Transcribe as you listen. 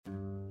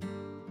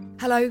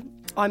Hello,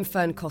 I'm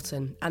Fern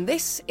Cotton, and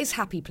this is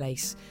Happy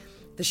Place,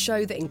 the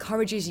show that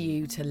encourages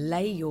you to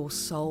lay your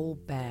soul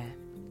bare.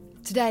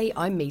 Today,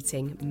 I'm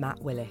meeting Matt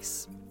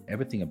Willis.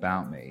 Everything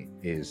about me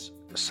is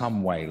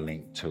some way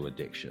linked to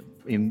addiction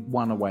in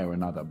one way or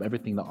another.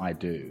 Everything that I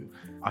do,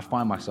 I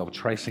find myself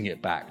tracing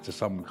it back to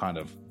some kind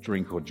of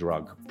drink or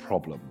drug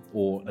problem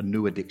or a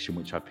new addiction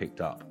which I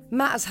picked up.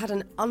 Matt has had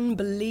an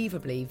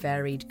unbelievably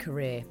varied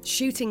career,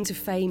 shooting to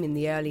fame in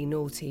the early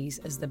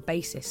noughties as the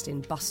bassist in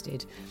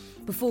Busted,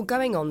 before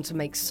going on to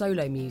make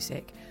solo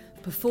music,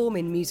 perform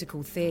in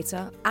musical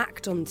theatre,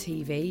 act on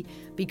TV,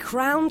 be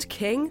crowned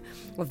king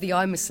of the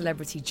I'm a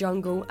Celebrity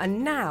jungle,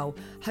 and now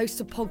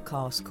host a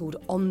podcast called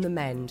On the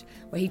Mend,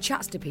 where he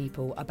chats to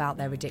people about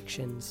their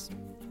addictions.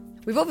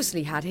 We've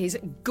obviously had his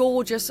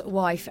gorgeous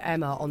wife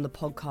Emma on the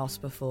podcast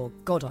before.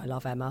 God, I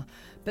love Emma.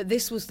 But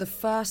this was the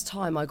first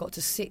time I got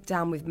to sit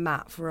down with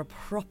Matt for a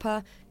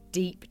proper,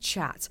 deep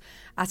chat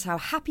at our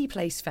Happy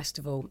Place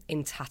festival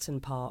in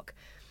Tatton Park.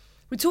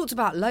 We talked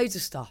about loads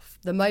of stuff,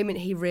 the moment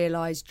he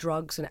realised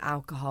drugs and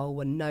alcohol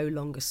were no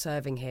longer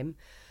serving him,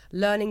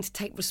 learning to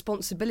take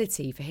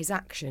responsibility for his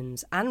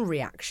actions and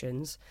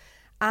reactions,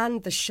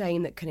 and the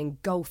shame that can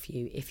engulf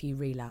you if you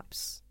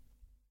relapse.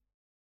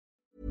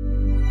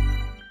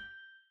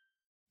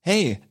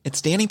 Hey,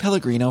 it's Danny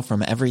Pellegrino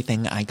from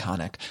Everything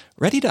Iconic.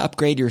 Ready to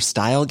upgrade your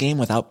style game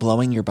without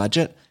blowing your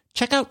budget?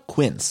 Check out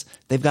Quince.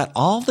 They've got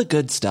all the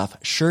good stuff,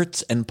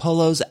 shirts and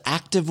polos,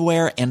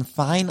 activewear, and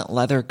fine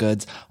leather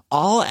goods,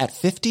 all at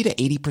 50 to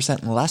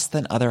 80% less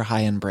than other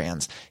high-end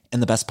brands.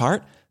 And the best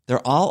part?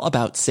 They're all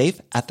about safe,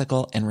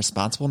 ethical, and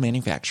responsible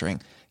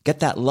manufacturing. Get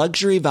that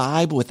luxury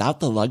vibe without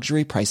the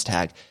luxury price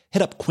tag.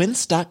 Hit up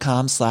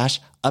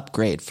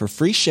quince.com/upgrade for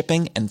free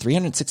shipping and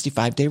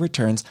 365-day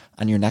returns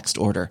on your next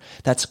order.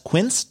 That's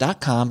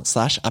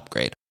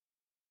quince.com/upgrade.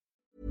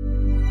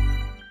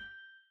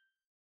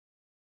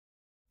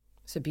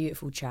 It's a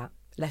beautiful chat.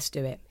 Let's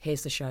do it.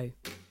 Here's the show.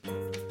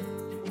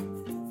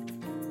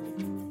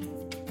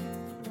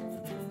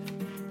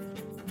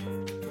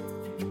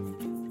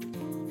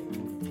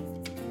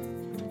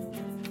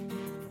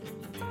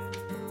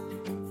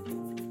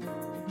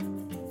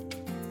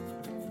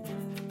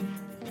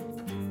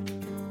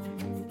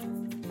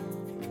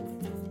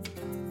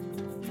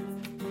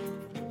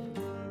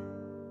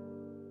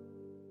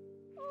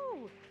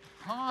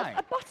 Hi.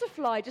 A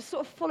butterfly just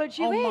sort of followed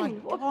you Oh in. my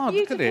What God, a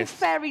look at beautiful this.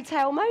 fairy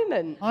tale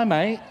moment. Hi,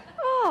 mate.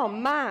 Oh,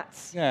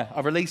 Matt. Yeah, I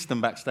released them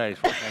backstage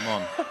when I came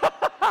on.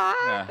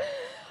 Yeah.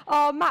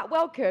 Oh, Matt,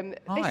 welcome.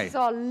 Hi. This is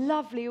our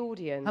lovely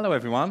audience. Hello,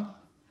 everyone.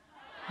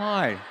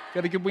 Hi. You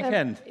had a good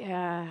weekend?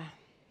 Yeah.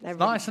 They're It's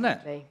nice, isn't it?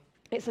 lovely.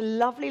 It's a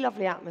lovely,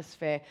 lovely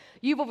atmosphere.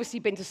 You've obviously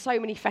been to so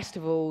many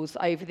festivals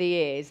over the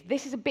years.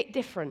 This is a bit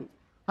different.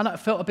 And I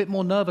felt a bit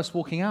more nervous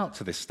walking out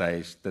to this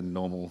stage than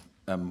normal,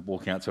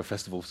 walking out to a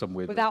festival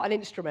somewhere. Without an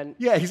instrument.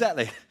 Yeah,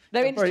 exactly.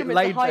 No Very instrument to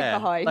laid hide bare,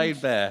 behind.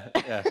 Laid bare,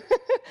 yeah.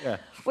 Yeah.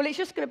 Well, it's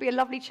just going to be a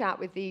lovely chat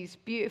with these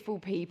beautiful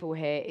people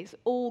here. It's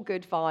all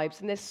good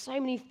vibes, and there's so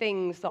many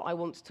things that I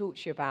want to talk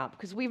to you about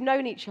because we've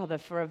known each other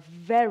for a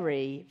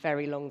very,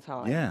 very long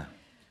time. Yeah.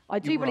 I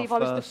do You were believe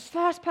our I was the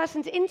first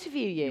person to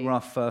interview you. You were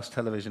our first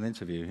television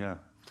interview, yeah.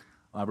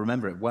 I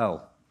remember it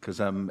well because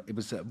it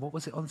was, what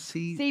was it on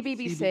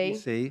CBBC.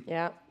 CBBC.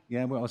 Yeah.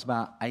 Yeah, well, I was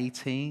about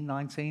 18,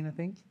 19, I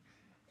think.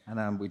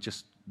 And we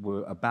just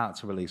were about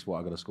to release What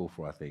I Go to School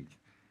For, I think.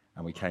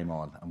 And we came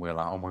on and we were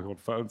like, oh my God,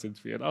 Phone's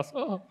interviewing us.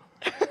 Oh.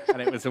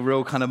 And it was a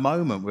real kind of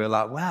moment. We were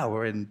like, wow,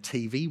 we're in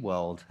TV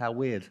world. How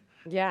weird.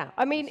 Yeah.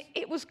 I mean,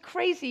 it was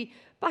crazy.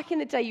 Back in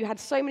the day, you had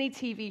so many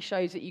TV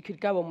shows that you could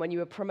go on when you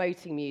were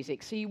promoting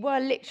music. So you were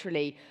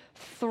literally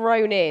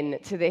thrown in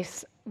to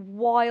this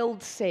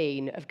wild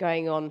scene of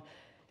going on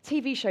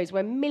TV shows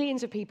where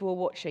millions of people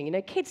were watching. You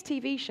know, kids'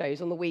 TV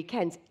shows on the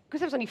weekends,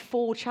 because there was only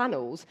 4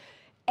 channels,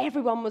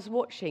 everyone was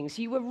watching.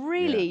 So you were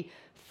really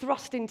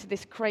thrust into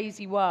this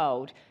crazy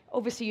world.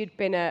 Obviously, you'd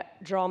been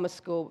at drama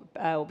school,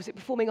 was it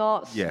performing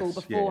arts school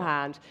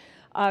beforehand?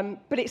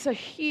 But it's a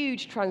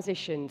huge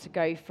transition to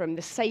go from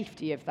the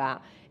safety of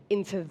that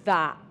into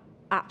that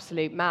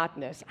absolute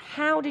madness.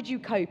 How did you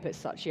cope at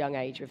such a young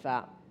age with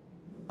that?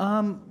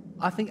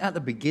 I think at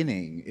the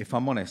beginning, if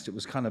I'm honest, it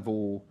was kind of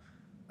all,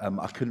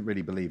 I couldn't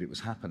really believe it was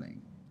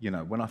happening. You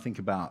know, when I think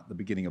about the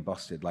beginning of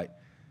Busted, like,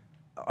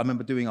 I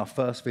remember doing our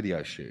first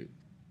video shoot,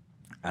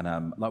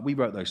 and like we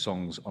wrote those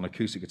songs on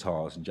acoustic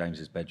guitars in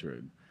James's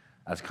bedroom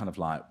as kind of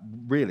like,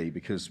 really,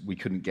 because we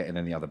couldn't get in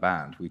any other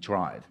band. We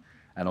tried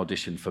and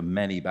auditioned for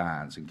many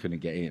bands and couldn't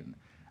get in.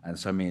 And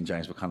so me and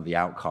James were kind of the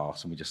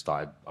outcasts, and we just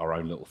started our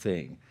own little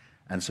thing.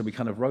 And so we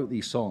kind of wrote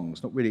these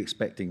songs, not really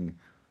expecting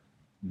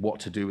what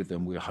to do with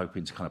them. We were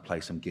hoping to kind of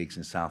play some gigs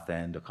in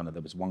Southend, or kind of,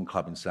 there was one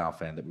club in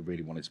Southend that we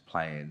really wanted to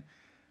play in.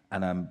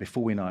 And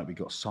before we know it, we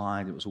got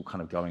signed. It was all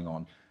kind of going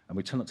on. And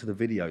we turned up to the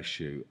video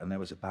shoot, and there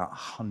was about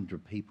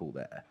 100 people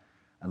there,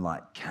 and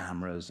like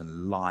cameras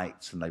and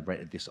lights, and they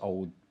rented this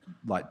old,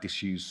 like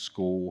disused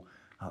school.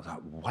 I was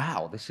like,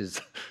 wow, this is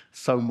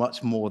so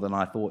much more than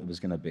I thought it was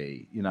going to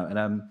be, you know.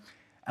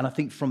 And I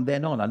think from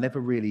then on, I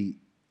never really,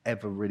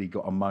 ever really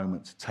got a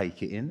moment to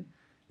take it in.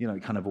 you know,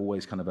 it kind of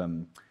always kind of,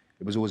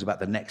 it was always about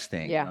the next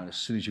thing. Yeah. You know, as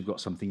soon as you've got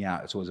something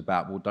out, it's always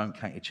about, well, don't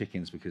count your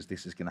chickens because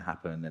this is going to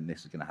happen and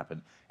this is going to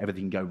happen.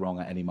 Everything can go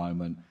wrong at any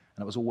moment.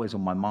 And it was always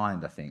on my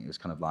mind, I think. It was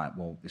kind of like,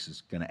 well, this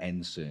is going to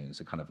end soon.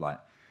 So kind of like,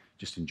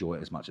 just enjoy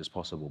it as much as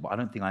possible. But I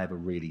don't think I ever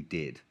really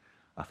did.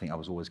 I think I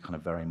was always kind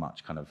of very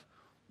much kind of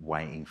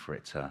waiting for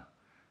it to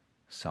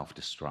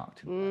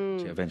self-destruct,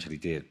 which it eventually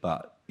did.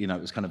 But, you know,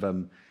 it was kind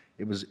of,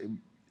 it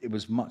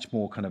was much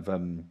more kind of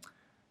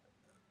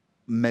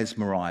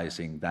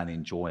mesmerizing than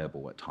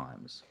enjoyable at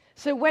times.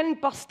 So when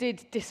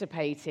Busted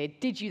dissipated,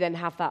 did you then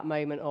have that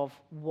moment of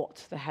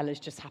what the hell has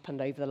just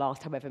happened over the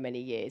last however many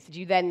years? Did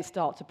you then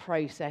start to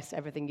process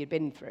everything you'd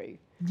been through?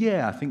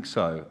 Yeah, I think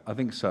so.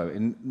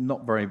 In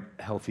not very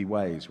healthy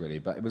ways, really.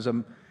 But it was it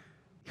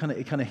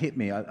kind of hit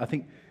me. I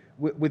think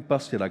with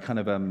Busted, I kind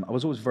of I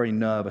was always very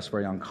nervous,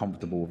 very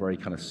uncomfortable, very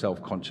kind of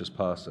self-conscious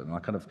person. And I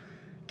kind of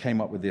came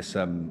up with this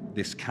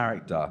this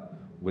character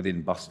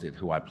within Busted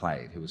who I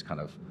played, who was kind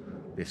of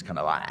this kind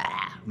of like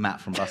Matt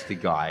from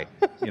Busted guy,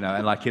 you know,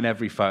 and like in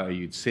every photo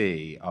you'd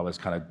see, I was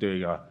kind of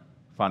doing a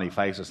funny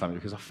face or something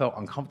because I felt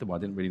uncomfortable. I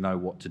didn't really know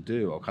what to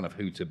do or kind of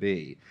who to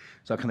be.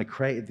 So I kind of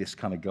created this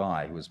kind of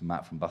guy who was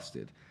Matt from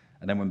Busted.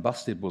 And then when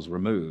Busted was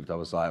removed, I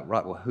was like,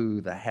 right, well,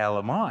 who the hell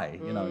am I?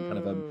 You know, and kind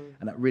of,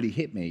 and that really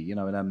hit me, you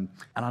know, and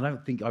I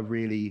don't think I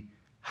really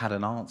had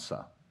an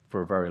answer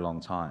for a very long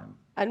time.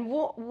 And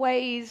what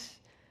ways,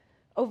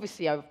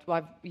 obviously,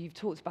 you've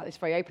talked about this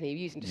very openly, you're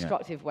using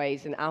destructive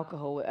ways and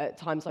alcohol at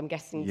times, I'm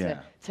guessing,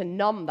 to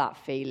numb that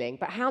feeling.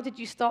 But how did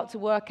you start to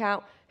work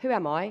out, who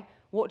am I?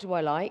 What do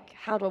I like?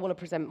 How do I want to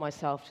present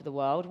myself to the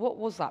world? What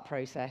was that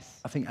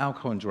process? I think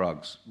alcohol and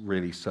drugs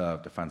really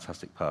served a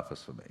fantastic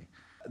purpose for me.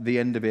 The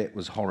end of it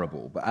was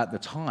horrible, but at the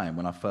time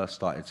when I first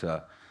started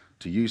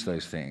to use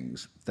those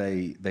things,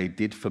 they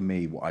did for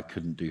me what I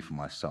couldn't do for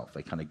myself.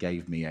 They kind of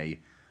gave me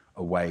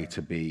a way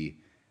to be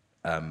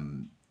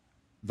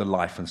the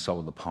life and soul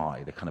of the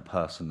pie, the kind of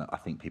person that I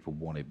think people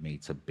wanted me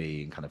to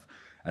be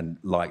and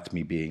liked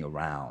me being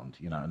around,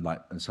 you know,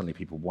 and suddenly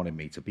people wanted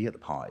me to be at the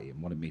party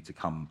and wanted me to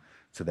come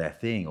to their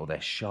thing or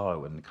their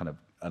show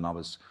and I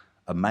was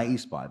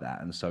amazed by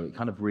that. And so it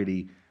kind of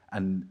really,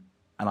 and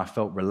I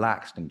felt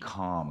relaxed and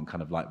calm and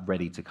kind of like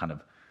ready to kind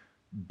of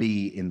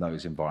be in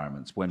those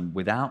environments when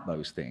without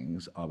those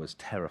things, I was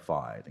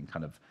terrified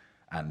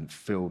and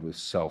filled with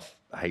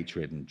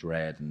self-hatred and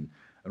dread and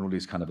all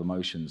these kind of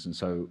emotions. And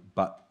so,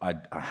 but I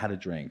had a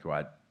drink or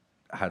I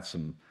had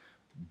some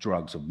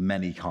drugs of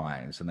many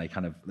kinds and they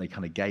kind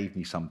of gave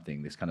me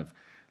something, this kind of,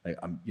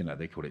 you know,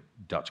 they called it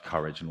Dutch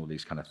courage and all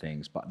these kind of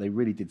things, but they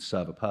really did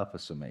serve a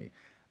purpose for me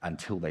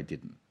until they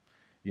didn't.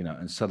 You know,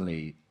 and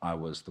suddenly I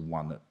was the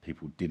one that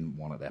people didn't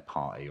want at their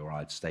party, or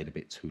I'd stayed a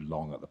bit too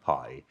long at the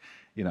party,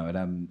 you know,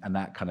 and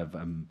that kind of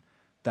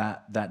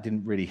that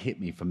didn't really hit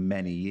me for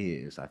many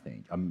years. I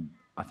think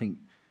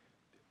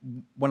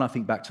when I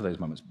think back to those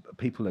moments,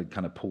 people had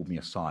kind of pulled me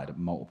aside at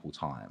multiple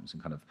times,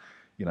 and kind of,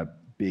 you know,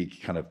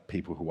 big kind of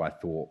people who I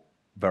thought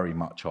very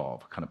much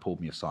of kind of pulled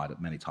me aside at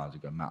many times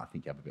and go, Matt, I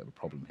think you have a bit of a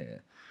problem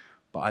here,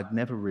 but I'd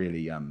never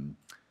really.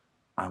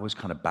 I always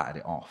kind of batted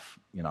it off.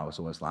 You know, I was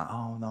always like,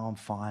 oh, no, I'm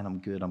fine, I'm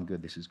good,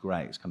 this is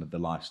great. It's kind of the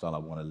lifestyle I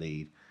want to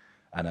lead.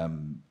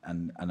 And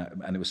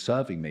it was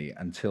serving me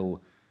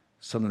until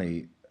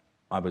suddenly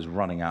I was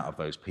running out of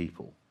those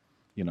people,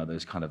 you know,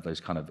 those kind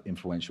of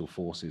influential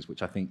forces,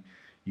 which I think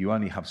you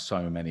only have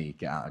so many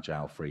get out of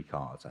jail free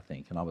cards, I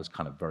think. And I was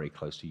kind of very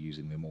close to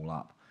using them all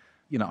up.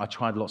 You know, I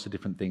tried lots of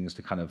different things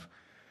to kind of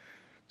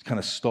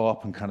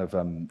stop and kind of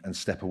and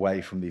step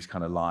away from these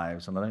kind of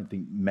lives, and I don't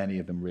think many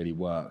of them really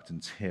worked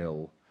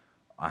until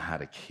I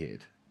had a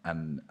kid.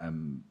 And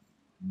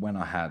when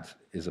I had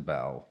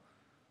Isabel,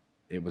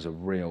 it was a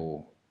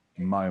real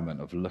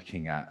moment of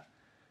looking at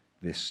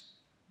this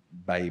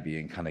baby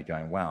and kind of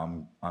going,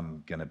 "Wow,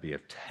 I'm going to be a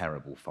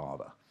terrible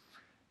father,"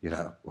 you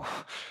know.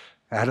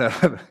 And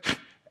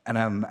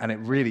it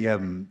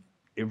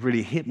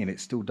really hit me, and it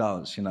still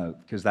does, you know,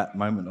 because that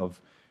moment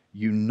of,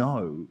 you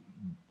know,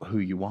 who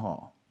you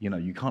are. You know,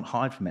 you can't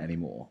hide from it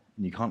anymore,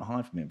 and you can't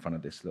hide from it in front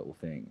of this little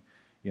thing,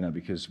 you know,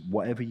 because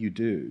whatever you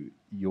do,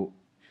 you're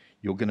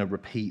going to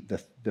repeat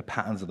the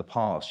patterns of the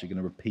past. You're going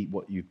to repeat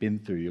what you've been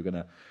through. You're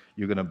going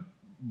to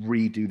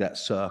redo that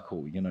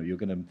circle. You know, you're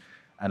going to,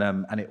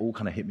 and it all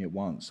kind of hit me at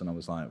once, and I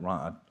was like,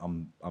 right,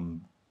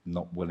 I'm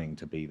not willing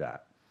to be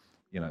that,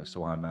 you know.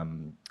 So I'm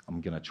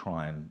going to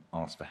try and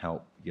ask for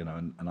help, you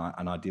know,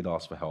 and I did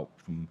ask for help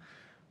from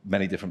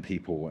many different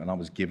people, and I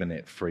was given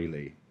it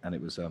freely, and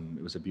it was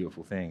a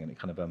beautiful thing, and it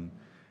kind of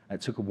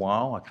it took a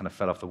while. I kind of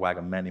fell off the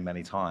wagon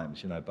many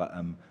times, you know, but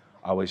I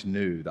always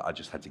knew that I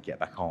just had to get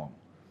back on,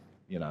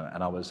 you know,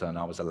 and I was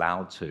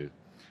allowed to,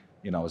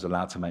 you know, I was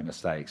allowed to make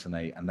mistakes, and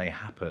they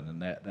happen,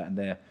 and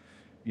they're,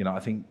 you know, I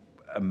think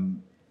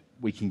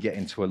we can get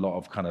into a lot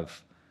of kind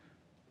of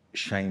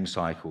shame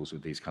cycles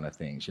with these kind of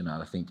things, you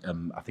know.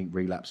 And I think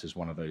relapse is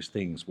one of those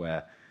things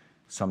where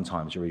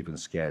sometimes you're even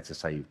scared to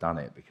say you've done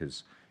it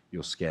because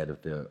you're scared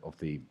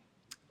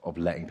of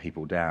letting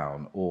people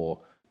down, or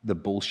the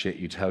bullshit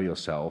you tell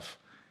yourself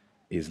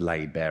is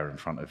laid bare in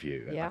front of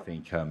you. And Yeah.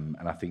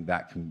 I think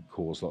that can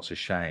cause lots of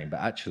shame.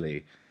 But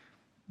actually,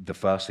 the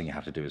first thing you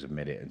have to do is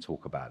admit it and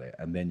talk about it.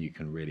 And then you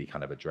can really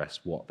kind of address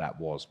what that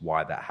was,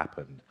 why that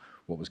happened,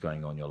 what was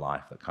going on in your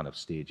life that kind of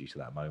steered you to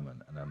that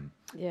moment, and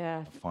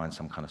find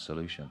some kind of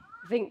solution.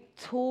 I think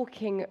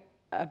talking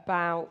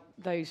about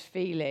those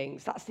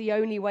feelings, that's the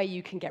only way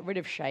you can get rid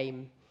of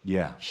shame.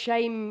 Yeah.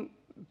 Shame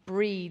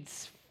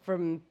breeds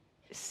from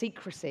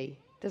secrecy,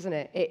 doesn't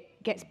it?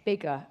 It gets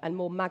bigger and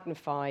more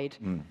magnified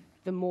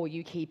the more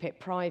you keep it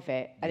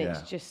private. And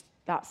it's just,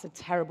 that's a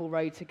terrible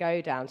road to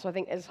go down. So I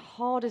think as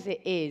hard as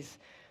it is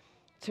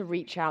to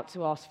reach out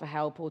to ask for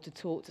help or to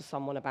talk to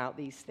someone about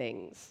these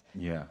things.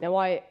 Yeah. Now,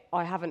 I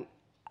haven't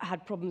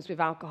had problems with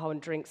alcohol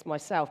and drinks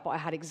myself, but I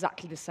had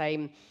exactly the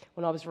same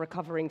when I was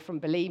recovering from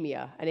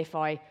bulimia. And if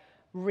I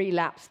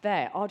relapsed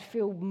there, I'd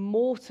feel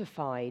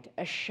mortified,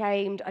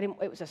 ashamed.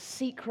 It was a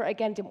secret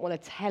again, didn't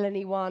want to tell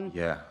anyone.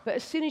 Yeah. But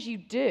as soon as you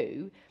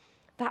do,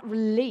 that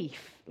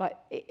relief, like,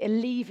 it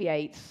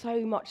alleviates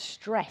so much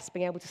stress,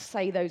 being able to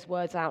say those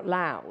words out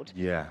loud.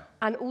 Yeah.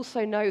 And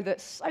also know that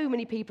so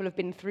many people have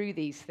been through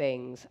these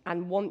things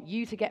and want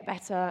you to get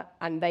better,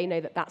 and they know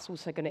that that's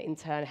also going to, in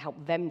turn,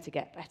 help them to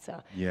get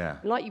better. Yeah.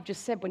 And like you've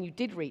just said, when you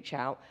did reach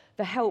out,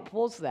 the help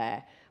was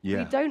there. Yeah.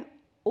 We don't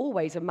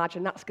always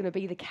imagine that's going to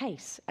be the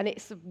case. And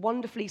it's a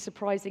wonderfully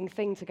surprising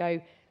thing to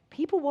go,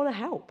 people want to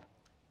help.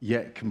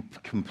 Yeah,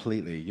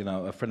 completely. You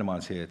know, a friend of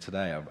mine's here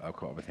today. I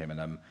caught up with him,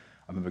 and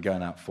I remember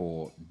going out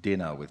for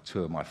dinner with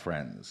two of my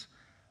friends.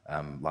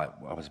 Like,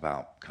 I was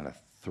about kind of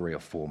 3 or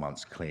 4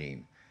 months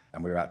clean,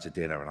 and we were out to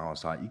dinner, and I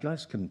was like, "You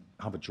guys can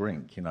have a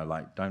drink, you know,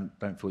 like, don't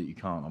feel that you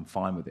can't. I'm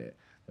fine with it."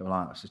 They were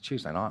like, "It's a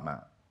Tuesday night,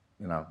 Matt.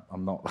 You know,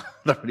 I'm not.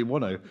 I don't really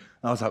want to." And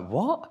I was like,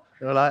 "What?"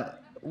 They were like,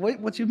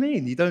 "Wait, what do you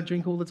mean? You don't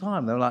drink all the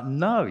time?" They were like,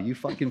 "No, you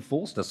fucking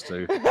forced us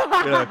to." You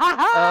know,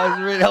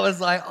 I was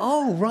like,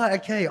 "Oh, right,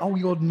 okay. Oh,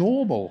 you're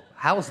normal.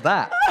 How's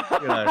that?"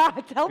 You know,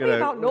 Tell me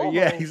about normal.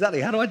 Yeah, exactly.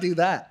 How do I do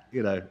that?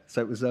 You know,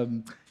 so it was.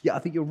 I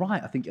think you're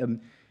right. I think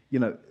you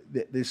know,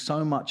 there's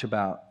so much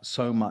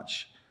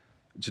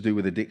to do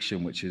with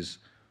addiction, which is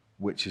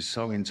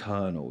so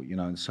internal. You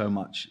know, and so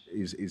much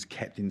is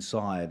kept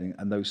inside,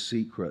 and those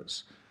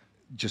secrets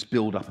just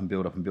build up and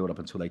build up and build up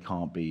until they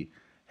can't be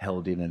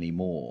held in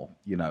anymore,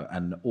 you know,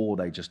 or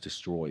they just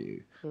destroy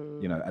you,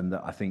 you know. And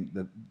I think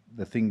that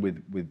the thing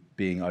with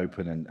being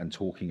open and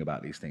talking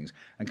about these things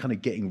and kind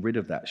of getting rid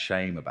of that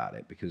shame about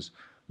it, because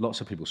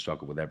lots of people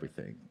struggle with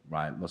everything,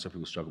 right? Lots of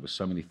people struggle with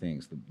so many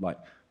things. Like,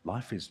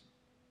 life is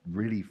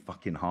really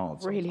fucking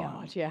hard sometimes. Really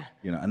hard, yeah.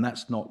 You know, and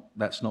that's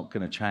not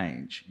going to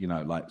change, you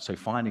know. Like, so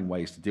finding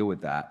ways to deal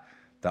with that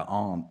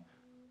aren't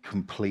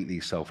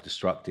completely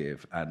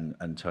self-destructive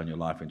and turn your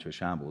life into a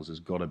shambles has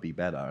got to be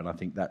better. And I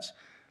think that's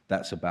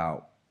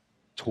about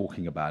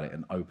talking about it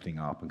and opening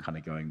up and kind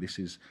of going, this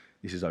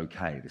is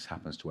okay. This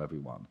happens to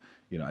everyone,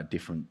 you know, at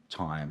different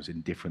times,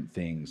 in different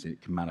things.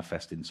 It can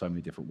manifest in so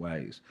many different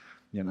ways.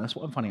 You know, that's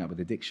what I'm finding out with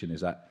addiction, is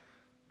that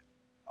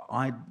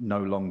I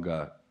no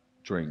longer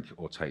drink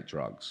or take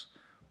drugs,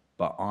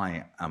 but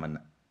I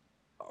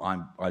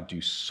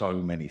do so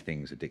many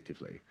things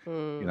addictively,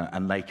 you know,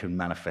 and they can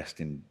manifest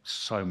in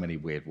so many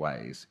weird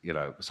ways, you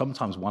know,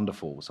 sometimes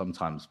wonderful,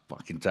 sometimes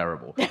fucking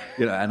terrible,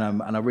 you know,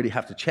 and I really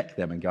have to check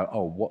them and go,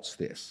 oh, what's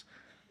this?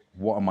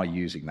 What am I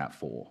using that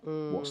for?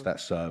 What's that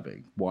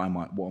serving? What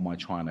am I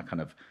trying to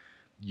kind of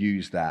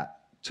use that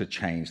to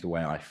change the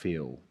way I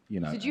feel, you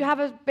know? Did you have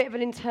a bit of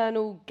an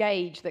internal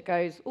gauge that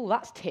goes, oh,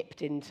 that's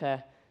tipped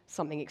into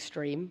something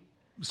extreme?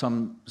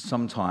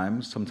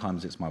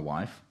 Sometimes it's my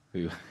wife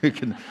who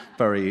can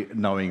very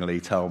knowingly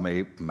tell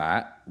me,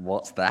 Matt,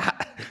 what's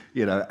that?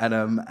 You know,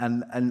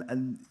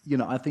 and you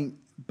know, I think,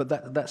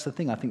 but that's the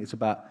thing. I think it's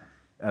about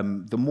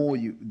the more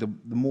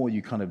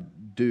you kind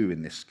of do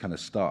in this kind of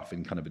stuff,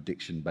 in kind of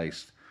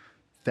addiction-based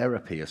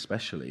therapy,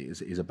 especially,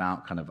 is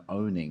about kind of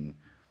owning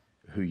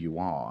who you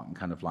are and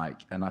kind of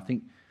like. And I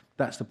think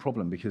that's the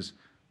problem, because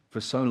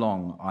for so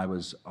long I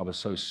was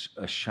so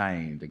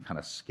ashamed and kind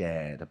of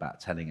scared about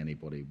telling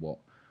anybody what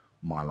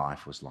my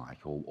life was like,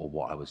 or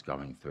what I was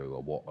going through,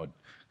 or what had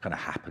kind of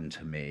happened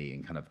to me,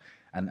 and kind of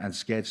and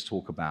scared to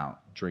talk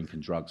about drink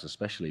and drugs,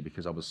 especially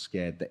because I was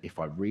scared that if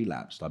I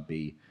relapsed, I'd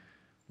be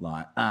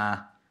like,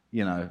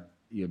 you know,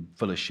 you're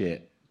full of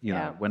shit, you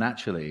know, when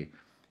actually,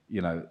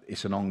 you know,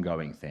 it's an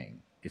ongoing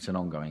thing. It's an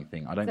ongoing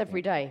thing. It's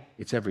every day.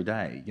 It's every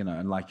day, you know,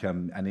 and like,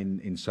 and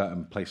in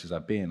certain places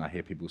I've been, I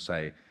hear people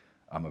say,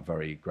 I'm a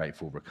very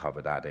grateful,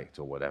 recovered addict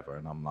or whatever.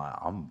 And I'm like,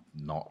 I'm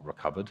not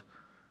recovered.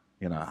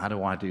 You know, how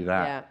do I do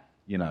that? Yeah.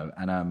 You know,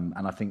 and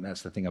I think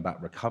that's the thing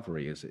about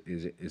recovery is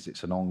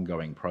it's an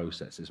ongoing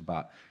process. It's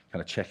about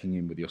kind of checking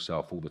in with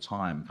yourself all the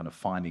time, kind of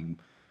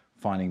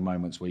finding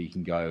moments where you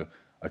can go,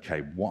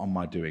 okay, what am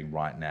I doing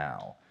right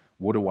now?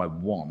 What do I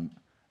want?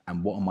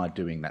 And what am I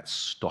doing that's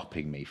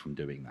stopping me from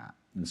doing that?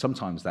 And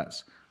sometimes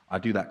I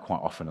do that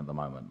quite often at the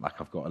moment. Like,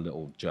 I've got a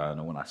little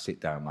journal and I sit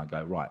down and I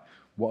go, right,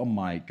 what are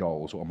my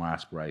goals? What are my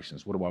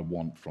aspirations? What do I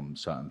want from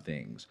certain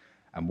things?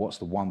 And what's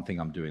the one thing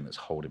I'm doing that's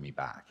holding me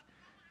back?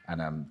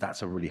 And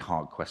that's a really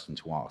hard question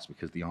to ask,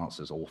 because the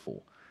answer is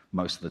awful.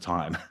 most of the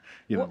time.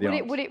 You know,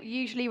 Would it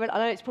usually, I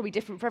know it's probably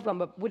different for everyone,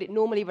 but would it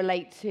normally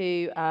relate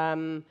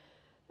to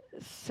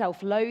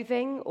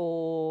self-loathing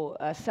or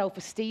a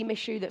self-esteem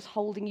issue that's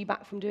holding you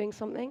back from doing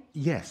something?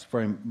 Yes,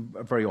 very,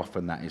 very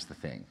often that is the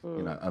thing.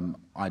 You know,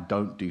 I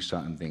don't do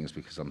certain things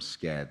because I'm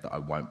scared that I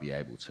won't be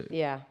able to.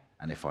 Yeah.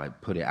 And if I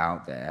put it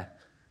out there,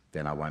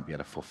 then I won't be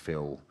able to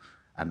fulfill,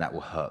 and that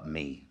will hurt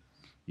me.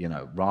 You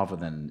know, rather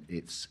than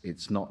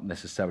it's not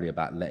necessarily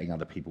about letting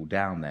other people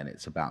down. Then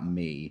it's about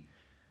me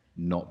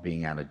not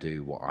being able to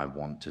do what I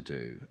want to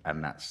do,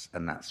 and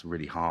that's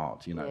really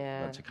hard. You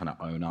know, to kind of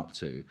own up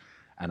to.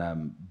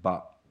 And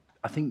but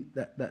I think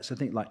that's the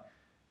thing. Like,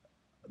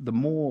 the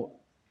more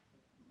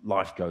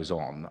life goes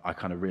on, I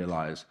kind of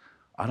realize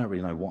I don't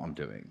really know what I'm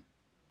doing.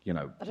 You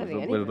know, I don't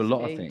think with a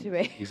lot of things. do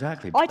we?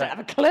 Exactly. I don't have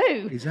a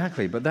clue.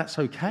 Exactly, but that's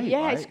okay.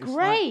 Yeah, right? it's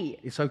great.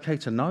 It's okay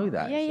to know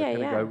that. Yeah, it's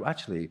okay yeah. to go,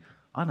 actually,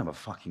 I don't have a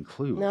fucking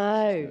clue what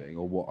No. I'm doing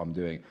or what I'm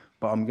doing,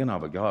 but I'm gonna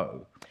have a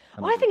go.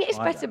 And I think it's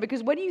try better that.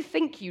 because when you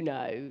think you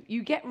know,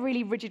 you get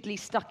really rigidly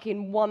stuck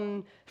in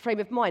one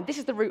frame of mind. This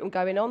is the route I'm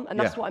going on, and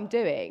that's Yeah. what I'm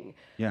doing.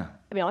 Yeah.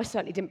 I mean, I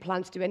certainly didn't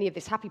plan to do any of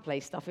this happy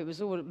place stuff. It was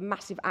all a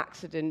massive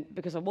accident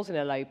because I was in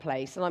a low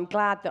place, and I'm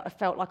glad that I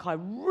felt like I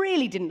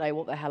really didn't know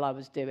what the hell I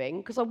was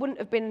doing because I wouldn't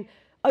have been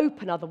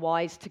open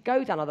otherwise to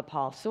go down other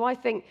paths. So I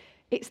think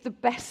it's the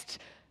best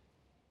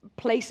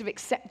place of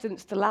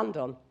acceptance to land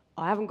on.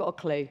 I haven't got a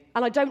clue,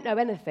 and I don't know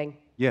anything.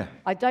 Yeah.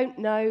 I don't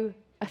know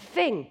a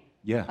thing.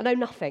 Yeah. I know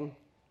nothing.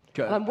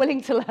 Go- And I'm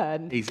willing to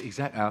learn.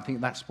 Exactly. I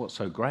think that's what's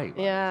so great.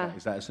 Right? Yeah.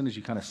 Is that as soon as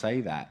you kind of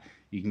say that,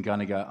 you can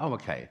kind of go, oh,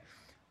 okay.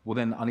 Well,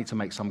 then I need to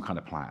make some kind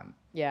of plan.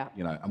 Yeah.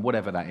 You know, and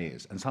whatever that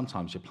is. And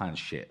sometimes your plan's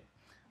shit,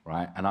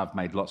 right? And I've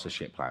made lots of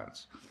shit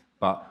plans.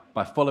 But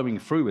by following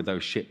through with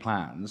those shit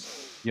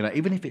plans, you know,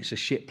 even if it's a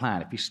shit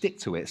plan, if you stick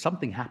to it,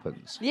 something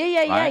happens.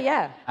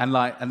 Yeah. And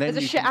then There's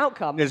a shit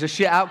outcome. There's a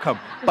shit outcome,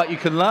 but you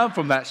can learn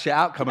from that shit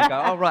outcome and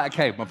go, oh right,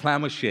 okay, my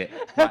plan was shit.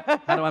 Right,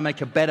 how do I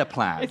make a better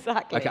plan?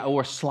 Exactly. Okay,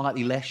 or a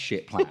slightly less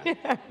shit plan.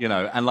 You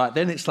know, and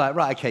then it's like,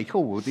 right, okay,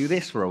 cool, we'll do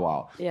this for a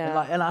while.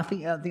 Yeah. And I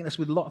think that's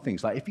with a lot of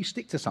things. Like, if you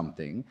stick to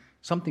something,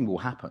 something will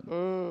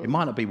happen. It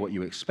might not be what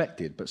you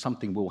expected, but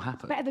something will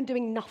happen. Better than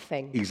doing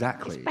nothing.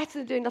 Exactly. It's better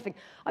than doing nothing.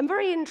 I'm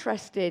very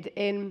interested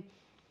in,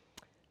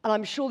 and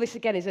I'm sure this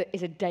again is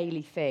a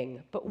daily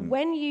thing, but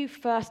when you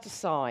first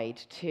decide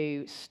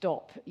to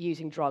stop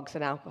using drugs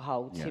and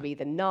alcohol to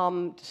either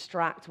numb,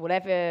 distract,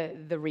 whatever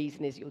the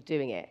reason is you're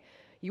doing it,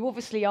 you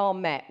obviously are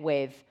met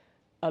with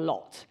a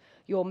lot.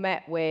 You're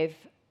met with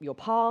your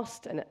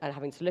past and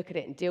having to look at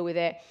it and deal with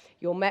it.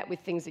 You're met with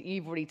things that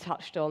you've already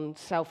touched on,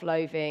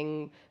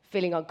 self-loathing,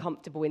 feeling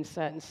uncomfortable in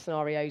certain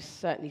scenarios,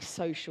 certainly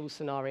social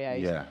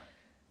scenarios. Yeah.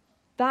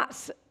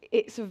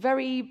 It's a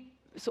very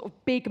sort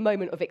of big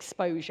moment of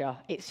exposure.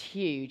 It's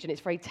huge and it's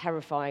very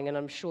terrifying, and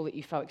I'm sure that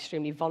you felt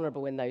extremely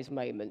vulnerable in those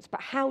moments.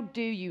 But how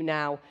do you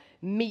now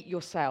meet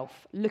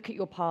yourself, look at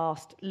your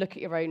past, look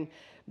at your own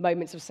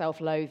moments of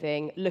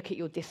self-loathing, look at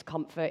your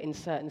discomfort in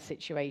certain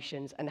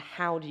situations, and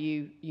how do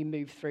you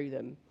move through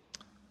them?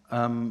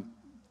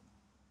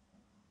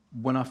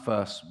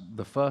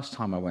 The first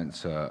time I went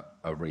to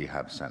a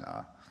rehab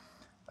center,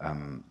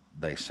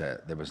 they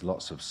said there was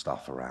lots of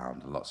stuff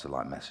around, lots of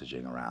like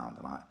messaging around,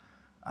 and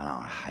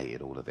I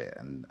hated all of it,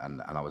 and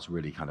I was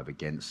really kind of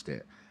against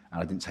it,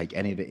 and I didn't take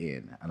any of it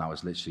in, and I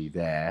was literally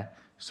there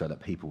so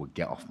that people would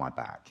get off my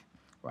back,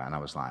 right? And I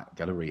was like,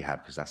 go to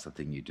rehab because that's the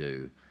thing you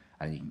do,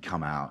 and you can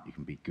come out, you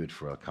can be good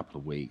for a couple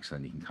of weeks,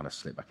 and you can kind of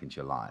slip back into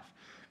your life,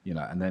 you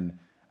know. And then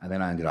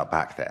I ended up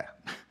back there,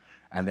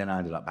 and then I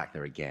ended up back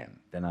there again,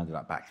 then I ended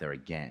up back there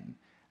again,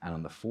 and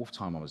on the fourth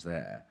time I was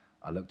there,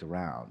 I looked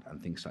around and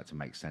things started to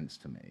make sense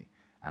to me,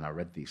 and I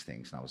read these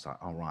things, and I was like,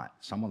 all right,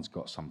 someone's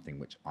got something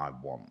which I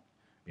want.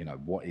 You know,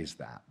 what is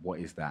that? What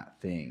is that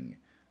thing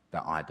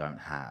that I don't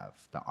have,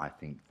 that I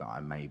think that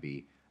I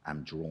maybe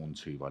am drawn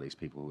to by these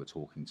people who are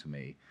talking to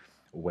me,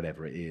 or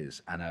whatever it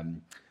is?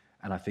 And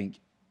I think,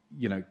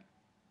 you know,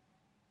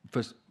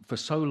 for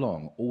so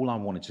long, all I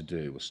wanted to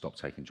do was stop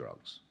taking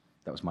drugs.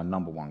 That was my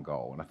number one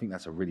goal, and I think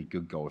that's a really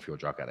good goal if you're a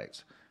drug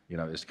addict. You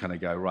know, it's kind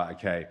of go, right,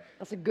 okay.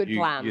 That's a good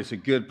plan. It's a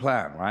good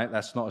plan, right?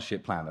 That's not a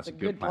shit plan. That's a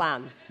good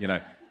plan. You know,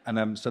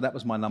 and so that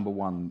was my number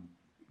one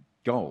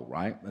goal,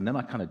 right? And then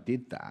I kind of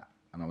did that.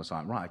 And I was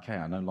like, right, okay,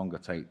 I no longer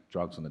take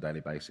drugs on a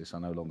daily basis. I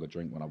no longer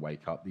drink when I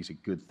wake up. These are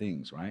good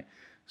things, right?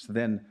 So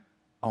then,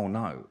 oh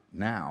no,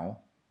 now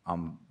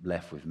I'm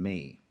left with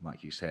me,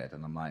 like you said.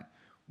 And I'm like,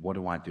 what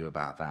do I do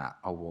about that?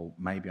 Oh, well,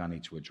 maybe I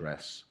need to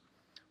address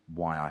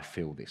why I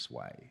feel this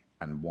way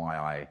and why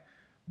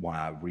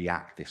I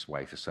react this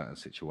way to certain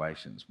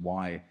situations.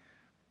 Why,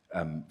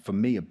 for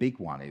me, a big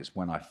one is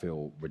when I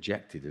feel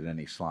rejected in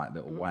any slight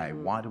little way.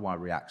 Why do I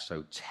react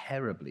so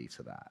terribly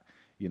to that?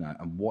 You know,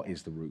 and what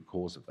is the root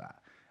cause of that?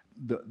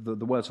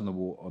 The words on the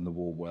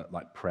wall were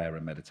like prayer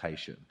and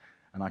meditation,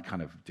 and I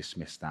kind of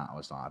dismissed that. I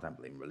was like, I don't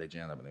believe in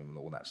religion, I don't believe in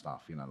all that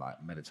stuff. You know,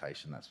 like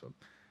meditation, that's for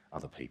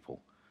other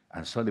people.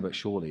 And slowly but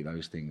surely,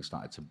 those things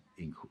started to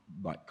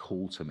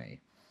call to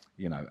me,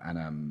 you know,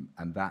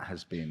 and that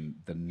has been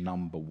the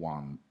number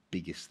one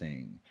biggest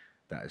thing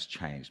that has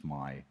changed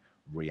my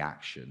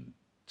reaction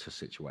to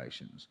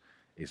situations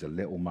is a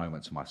little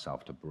moment to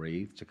myself to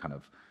breathe, to kind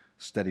of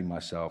steady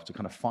myself, to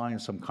kind of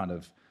find some kind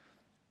of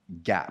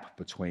gap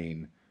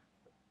between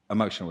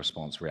emotional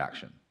response,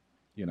 reaction.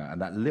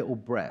 And that little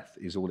breath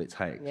is all it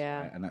takes.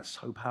 Yeah. Right? And that's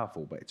so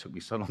powerful, but it took me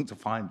so long to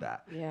find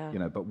that. Yeah.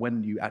 But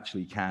when you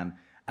actually can,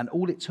 and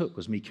all it took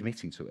was me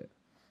committing to it,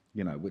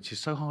 which is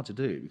so hard to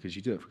do because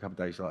you do it for a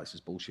couple of days, you're like, this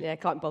is bullshit. Yeah,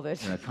 can't be bothered.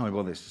 Can't be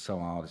bothered, it's so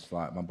hard, it's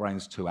like, my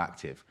brain's too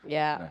active.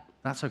 Yeah.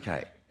 That's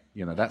okay.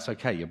 That's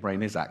okay. Your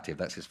brain is active.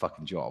 That's his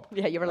fucking job.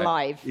 Yeah, you're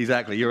alive.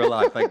 Exactly. You're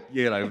alive.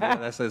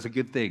 That's a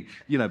good thing.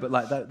 But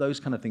like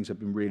those kind of things have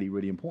been really,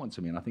 really important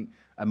to me. And I think,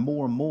 and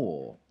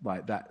more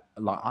like that,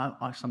 like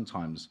I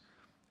sometimes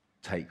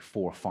take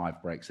 4 or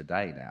 5 breaks a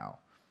day now,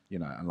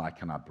 and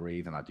I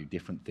breathe and I do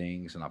different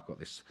things. And I've got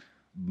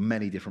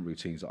many different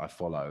routines that I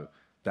follow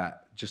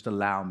that just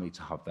allow me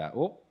to have that.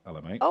 Oh,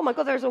 hello, mate. Oh my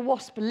God, there's a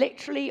wasp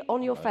literally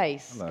on your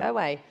face. Hello. Go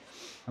away.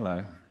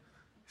 Hello.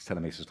 He's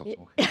telling me to stop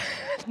talking.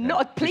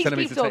 Please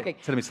keep talking.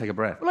 Telling me to take a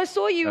breath. Well, I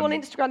saw you on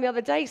Instagram the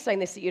other day saying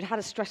this, that you'd had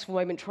a stressful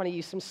moment trying to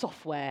use some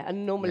software,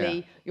 and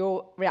normally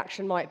your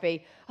reaction might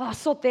be, oh,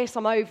 sod this,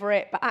 I'm over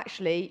it. But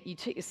actually, you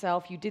took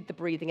yourself, you did the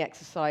breathing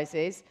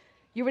exercises,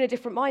 you're in a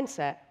different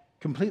mindset.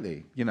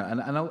 Completely,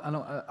 and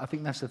I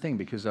think that's the thing,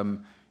 because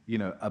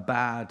a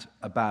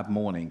bad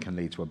morning can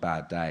lead to a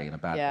bad day, and a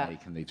bad day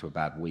can lead to a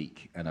bad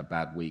week, and a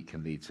bad week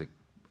can lead to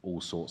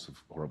all sorts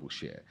of horrible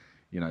shit.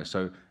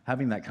 So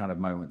having that kind of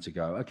moment to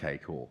go, okay,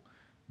 cool,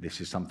 this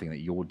is something that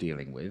you're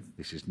dealing with.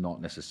 This is not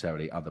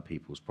necessarily other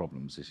people's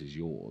problems. This is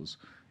yours.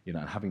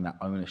 And having that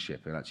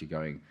ownership and actually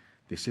going,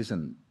 this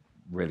isn't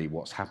really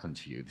what's happened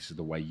to you. This is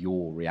the way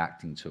you're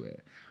reacting to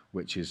it,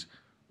 which is,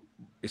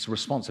 it's a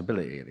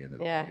responsibility at the end of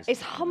the day. Yeah,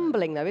 it's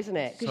humbling though, isn't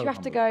it? Because So you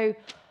have to go,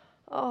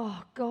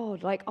 oh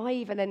God, like I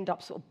even end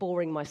up sort of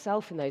boring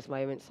myself in those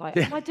moments. Like,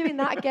 am I doing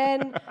that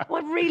again? Am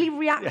I really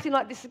reacting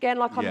like this again,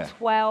 like I'm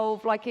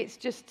 12? Like, it's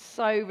just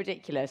so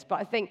ridiculous. But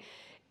I think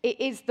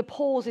the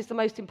pause is the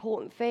most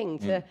important thing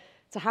to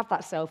have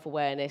that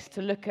self-awareness,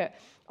 to look at,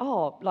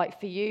 like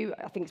for you,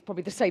 I think it's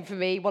probably the same for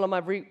me. One of my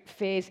root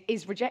fears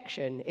is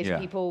rejection, is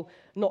people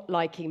not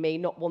liking me,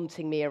 not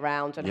wanting me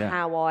around, and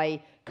how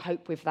I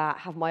cope with that,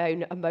 have my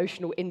own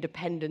emotional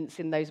independence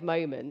in those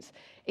moments.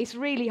 It's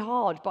really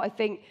hard, but I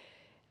think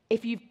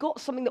if you've got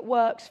something that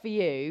works for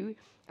you,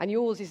 and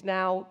yours is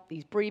now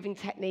these breathing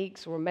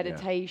techniques or a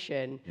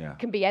meditation,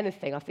 can be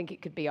anything. I think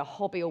it could be a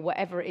hobby or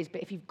whatever it is,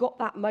 but if you've got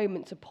that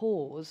moment to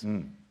pause,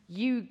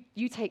 you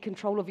take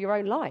control of your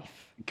own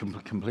life.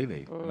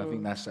 Completely. And I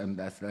think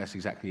that's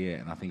exactly it.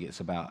 And I think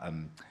it's about,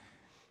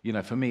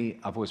 for me,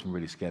 I've always been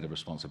really scared of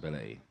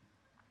responsibility.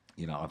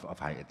 I've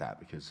hated that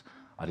because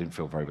I didn't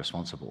feel very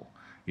responsible,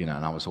 and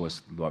I was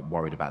always like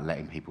worried about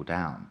letting people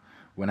down.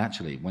 When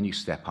actually, when you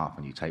step up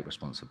and you take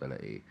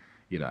responsibility,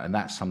 and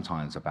that's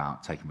sometimes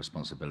about taking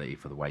responsibility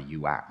for the way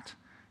you act.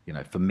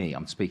 For me,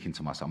 I'm speaking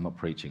to myself. I'm not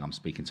preaching. I'm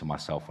speaking to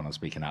myself when I'm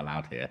speaking out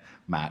loud here.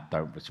 Matt,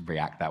 don't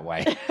react that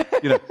way.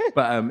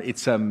 But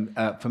it's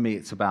for me,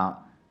 it's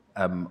about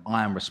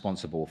I am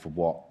responsible for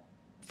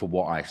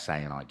what I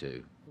say and I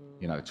do.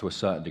 To a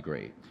certain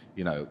degree.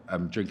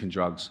 Drinking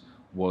drugs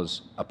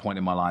was a point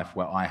in my life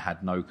where I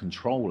had no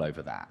control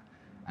over that,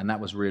 and that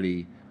was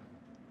really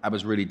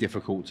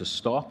difficult to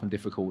stop and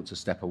difficult to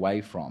step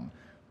away from.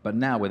 But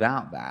now,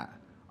 without that,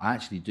 I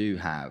actually do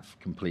have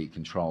complete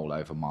control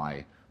over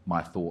my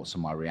thoughts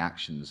and my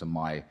reactions and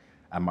my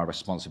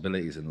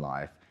responsibilities in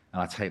life,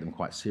 and I take them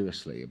quite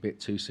seriously, a bit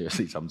too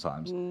seriously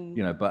sometimes.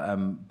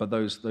 But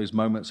those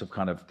moments of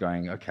kind of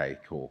going, okay,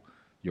 cool,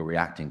 you're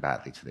reacting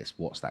badly to this.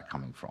 What's that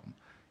coming from?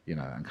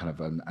 And kind of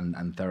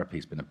and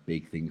therapy's been a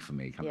big thing for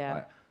me. Kind of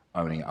like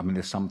owning it. I mean,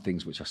 there's some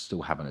things which I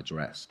still haven't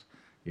addressed.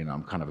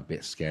 I'm kind of a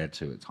bit scared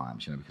to at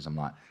times. Because I'm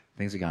like,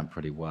 things are going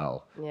pretty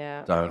well.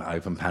 Yeah. Don't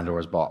open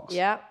Pandora's box.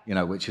 Yeah.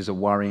 Which is a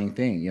worrying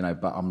thing.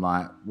 But I'm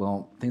like,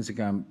 well, things are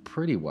going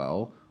pretty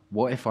well.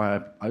 What if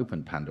I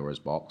opened Pandora's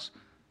box?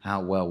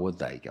 How well would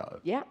they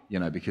go? Yeah.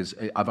 Because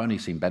I've only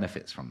seen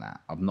benefits from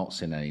that. I've not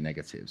seen any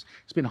negatives.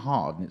 It's been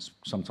hard, and it's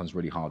sometimes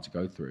really hard to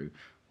go through,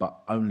 but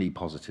only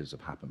positives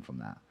have happened from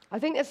that. I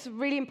think that's a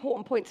really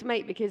important point to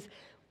make, because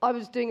I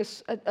was doing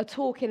a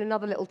talk in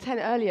another little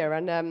tent earlier,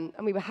 and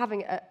we were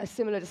having a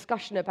similar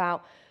discussion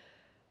about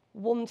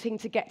wanting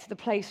to get to the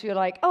place where you're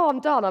like, oh, I'm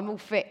done, I'm all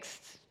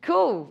fixed.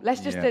 Cool,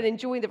 let's just then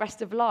enjoy the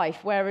rest of life.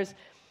 Whereas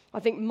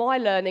I think my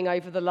learning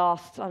over the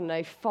last,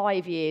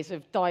 5 years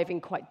of diving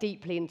quite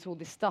deeply into all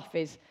this stuff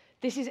is,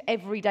 this is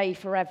every day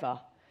forever.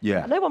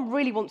 Yeah. And no one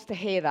really wants to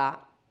hear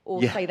that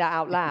or say that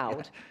out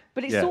loud,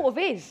 but it sort of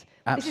is.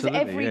 Absolutely,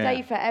 this is every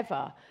day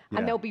forever.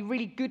 And there'll be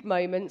really good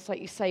moments,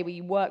 like you say, where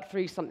you work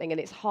through something and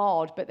it's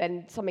hard, but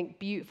then something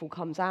beautiful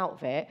comes out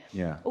of it.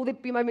 Yeah. Or there'll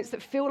be moments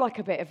that feel like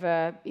a bit of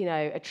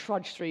a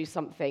trudge through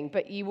something,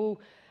 but you will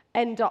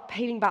end up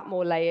peeling back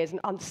more layers and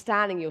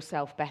understanding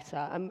yourself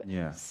better. And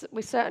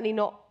we're certainly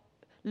not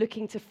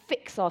looking to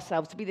fix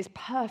ourselves to be this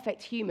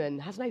perfect human,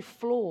 has no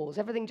flaws.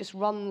 Everything just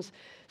runs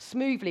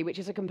smoothly, which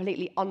is a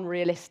completely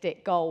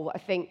unrealistic goal. I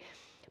think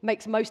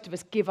makes most of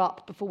us give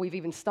up before we've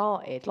even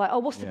started. Like, oh,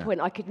 what's the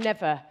point? I could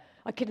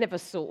never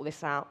sort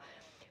this out.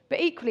 But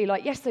equally,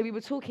 like yesterday, we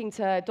were talking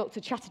to Dr.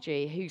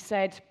 Chatterjee, who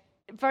said,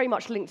 very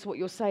much linked to what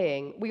you're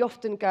saying, we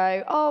often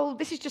go, oh,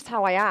 this is just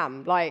how I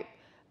am. Like,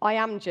 I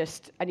am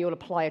just, and you'll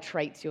apply a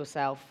trait to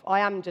yourself,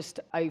 I am just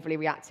overly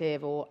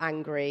reactive or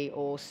angry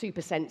or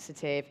super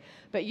sensitive.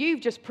 But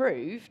you've just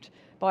proved,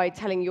 by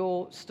telling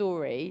your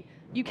story,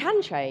 you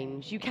can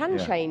change. You can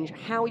change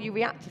how you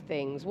react to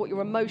things, what your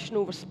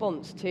emotional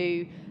response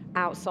to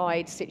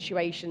outside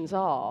situations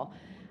are.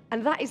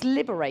 And that is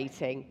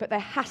liberating, but there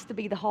has to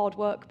be the hard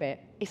work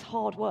bit. It's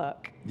hard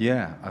work.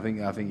 Yeah, I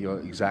think you're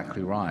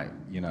exactly right.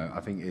 I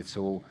think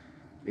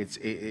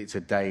it's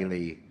a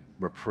daily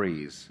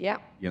reprise. Yeah.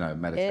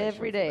 Meditation.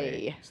 Every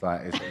day. It's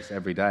like it's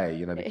every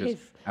day. Because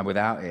and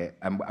without it,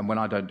 and when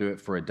I don't do it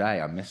for a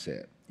day, I miss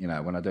it.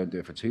 When I don't do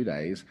it for 2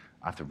 days,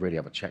 I have to really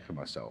have a check of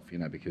myself.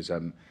 Because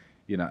and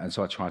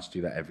so I try to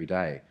do that every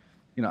day.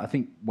 I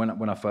think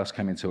when I first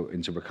came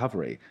into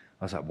recovery,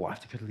 I was like, well, I have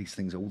to go to these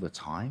things all the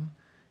time.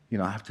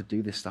 I have to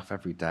do this stuff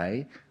every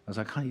day. I was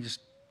like, can't you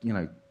just,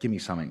 give me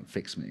something,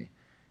 fix me,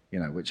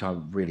 which I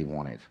really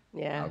wanted.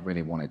 Yeah. I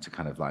really wanted to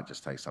kind of like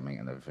just take something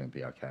and everything would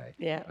be okay.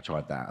 Yeah. I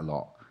tried that a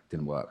lot,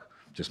 didn't work,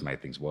 just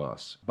made things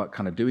worse. But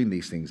kind of doing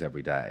these things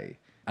every day,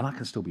 and I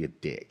can still be a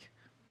dick,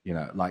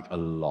 like a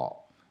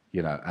lot,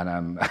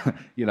 and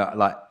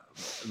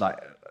like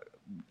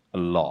a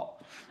lot.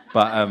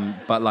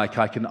 But like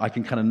I can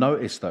kind of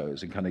notice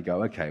those and kind of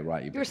go, okay,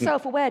 right. You're a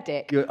self-aware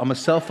dick. I'm a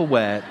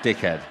self-aware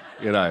dickhead,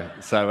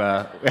 So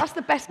that's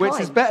the best which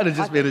kind. is better than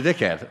just being a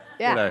dickhead.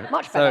 Yeah,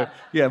 much better. So,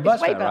 yeah,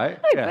 much better,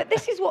 right? No, yeah. but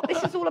this is what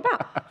this is all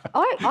about.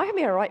 I can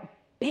be a right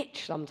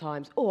bitch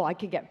sometimes, or I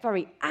can get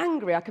very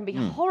angry. I can be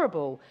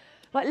horrible.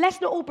 Like,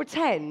 let's not all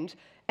pretend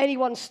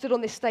anyone stood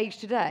on this stage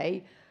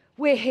today.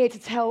 We're here to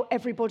tell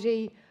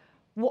everybody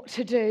what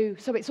to do,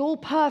 so it's all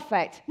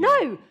perfect.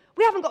 No.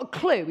 We haven't got a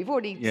clue. We've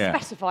already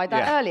specified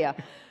that earlier.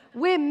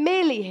 We're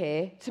merely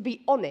here to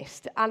be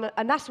honest, and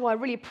that's why I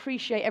really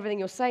appreciate everything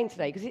you're saying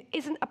today, because it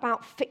isn't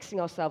about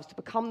fixing ourselves to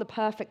become the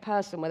perfect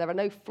person where there are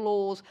no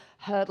flaws,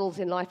 hurdles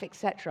in life,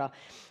 etc.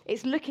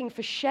 It's looking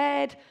for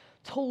shared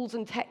tools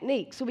and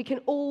techniques so we can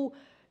all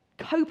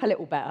cope a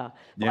little better.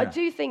 But I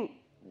do think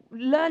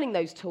learning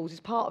those tools is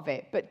part of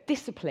it, but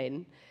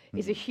discipline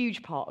is a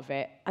huge part of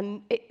it.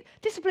 And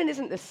discipline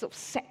isn't the sort of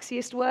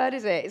sexiest word,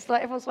 is it? It's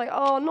like everyone's like,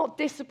 oh, not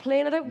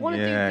discipline. I don't want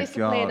to do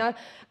discipline.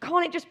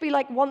 Can't it just be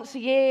like once a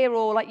year,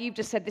 or like you've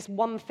just said, this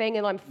one thing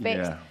and I'm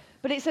fixed? Yeah.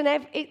 But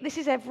this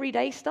is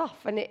everyday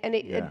stuff,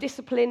 and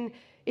discipline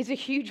is a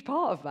huge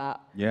part of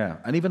that. Yeah,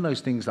 and even those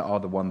things that are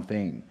the one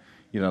thing,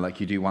 like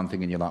you do one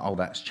thing and you're like, oh,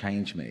 that's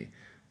changed me.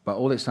 But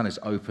all it's done is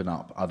open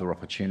up other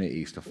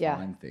opportunities to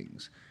find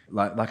things.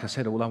 Like I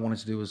said, all I wanted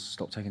to do was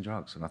stop taking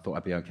drugs, and I thought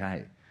I'd be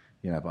okay.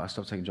 But I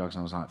stopped taking drugs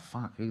and I was like,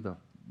 fuck,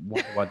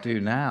 what do I do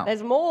now?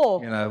 There's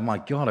more. My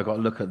God, I've got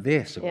to look at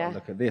this. I've got to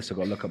look at this. I've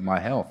got to look at my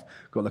health.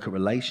 I've got to look at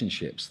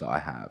relationships that I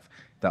have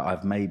that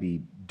I've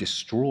maybe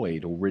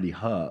destroyed or really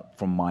hurt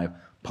from my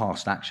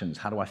past actions.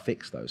 How do I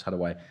fix those? How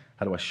do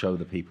I show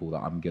the people that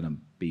I'm going to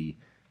be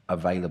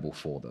available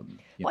for them?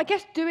 Well, I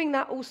guess doing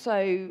that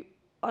also,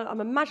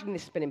 I'm imagining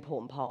this has been an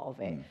important part of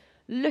it.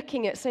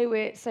 Looking at, say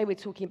we're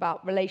talking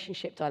about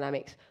relationship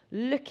dynamics,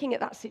 looking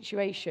at that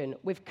situation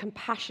with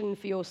compassion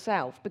for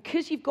yourself,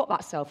 because you've got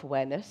that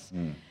self-awareness,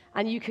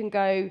 and you can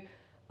go,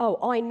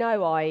 oh, I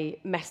know I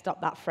messed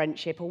up that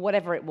friendship or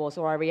whatever it was,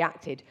 or I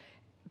reacted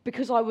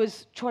because I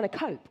was trying to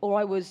cope, or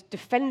I was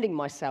defending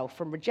myself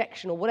from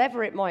rejection, or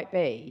whatever it might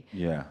be.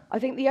 Yeah. I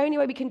think the only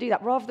way we can do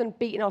that, rather than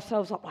beating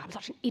ourselves up, I'm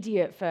such an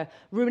idiot for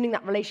ruining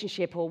that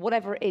relationship, or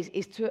whatever it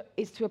is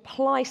to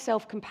apply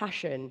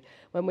self-compassion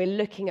when we're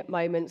looking at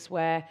moments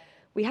where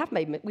we've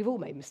all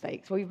made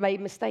mistakes, or we've made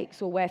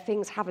mistakes, or where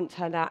things haven't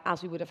turned out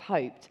as we would have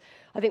hoped.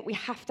 I think we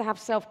have to have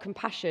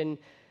self-compassion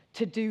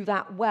to do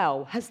that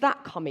well. Has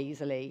that come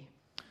easily?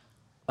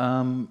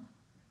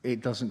 It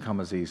doesn't come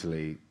as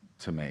easily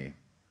to me.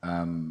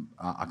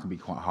 I can be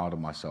quite hard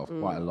on myself,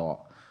 quite a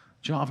lot.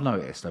 Do you know what I've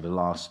noticed over the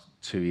last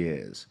 2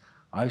 years?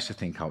 I used to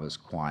think I was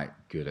quite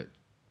good at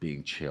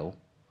being chill.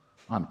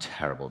 I'm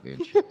terrible at being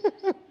chill.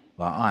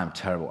 I am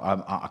terrible.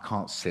 I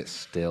can't sit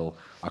still.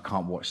 I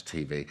can't watch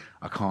TV.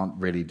 I can't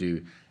really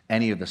do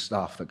any of the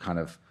stuff that kind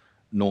of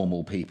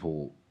normal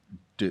people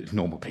do.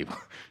 Normal people,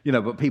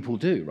 but people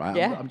do, right?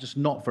 Yeah. I'm just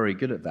not very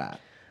good at that.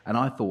 And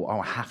I thought,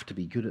 I have to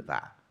be good at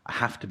that. I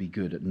have to be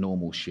good at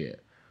normal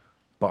shit.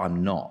 But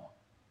I'm not.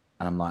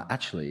 And I'm like,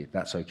 actually,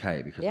 that's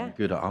okay, because I'm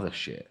good at other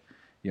shit.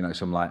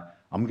 So I'm like,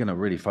 I'm going to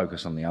really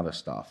focus on the other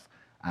stuff.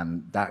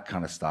 And that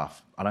kind of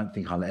stuff, I don't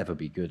think I'll ever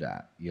be good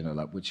at,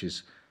 which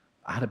is,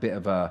 I had a bit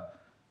of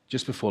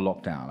just before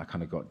lockdown, I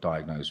kind of got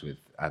diagnosed with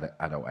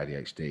adult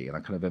ADHD. And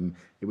I kind of,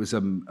 it was a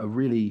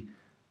really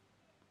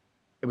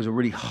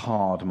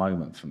hard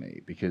moment for me,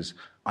 because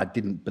I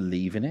didn't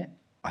believe in it.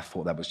 I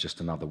thought that was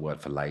just another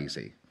word for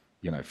lazy,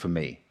 for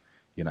me.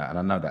 You know, and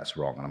I know that's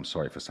wrong, and I'm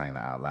sorry for saying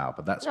that out loud,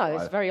 but that's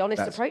it's a very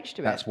honest approach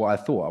to it. That's what I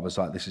thought. I was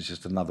like, this is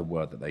just another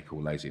word that they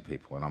call lazy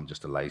people, and I'm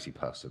just a lazy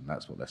person.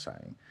 That's what they're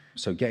saying.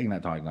 So getting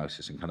that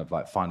diagnosis and kind of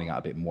like finding out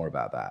a bit more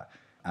about that,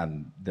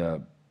 and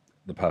the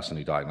person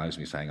who diagnosed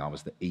me saying I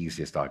was the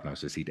easiest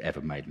diagnosis he'd ever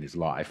made in his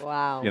life.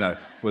 Wow. You know,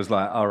 was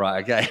like, all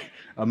right, okay.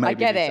 I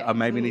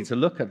maybe need to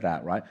look at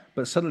that, right?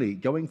 But suddenly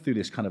going through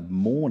this kind of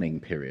mourning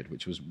period,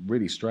 which was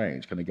really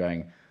strange, kind of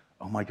going,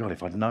 oh my God,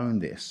 if I'd known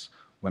this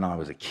when I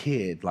was a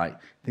kid, like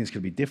things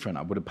could be different.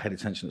 I would have paid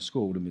attention at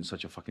school, would have been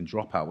such a fucking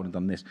dropout, would have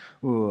done this,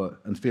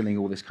 and feeling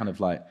all this kind of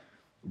like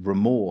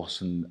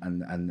remorse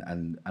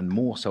and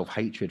more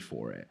self-hatred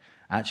for it.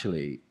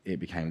 Actually, it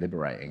became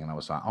liberating, and I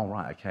was like, oh,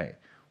 right, okay,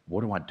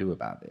 what do I do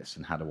about this,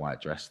 and how do I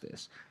address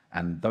this?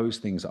 And those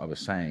things that I was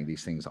saying,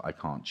 these things that I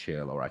can't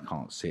chill, or I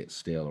can't sit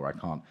still, or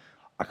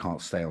I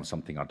can't stay on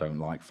something I don't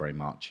like very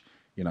much,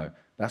 you know,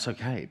 that's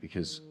okay,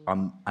 because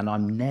I'm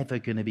never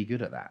going to be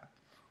good at that,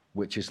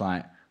 which is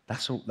like,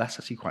 that's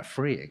actually quite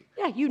freeing.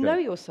 Yeah, you know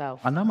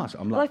yourself. I know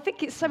myself. I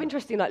think it's so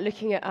interesting, like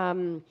looking at,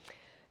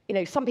 you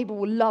know, some people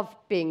will love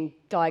being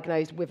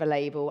diagnosed with a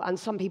label, and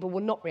some people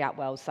will not react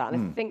well to that.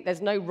 And I think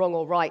there's no wrong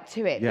or right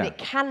to it, but it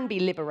can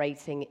be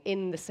liberating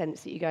in the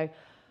sense that you go,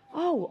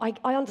 oh,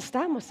 I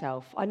understand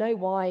myself. I know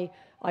why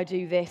I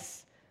do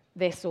this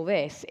or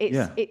this.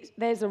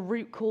 There's a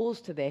root cause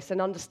to this, and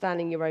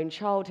understanding your own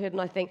childhood. And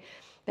I think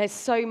there's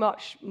so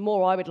much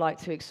more I would like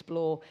to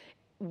explore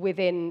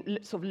within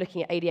sort of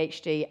looking at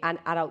ADHD and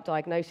adult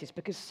diagnosis,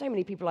 because so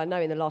many people I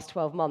know in the last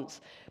 12 months,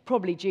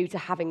 probably due to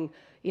having,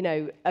 you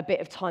know, a bit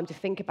of time to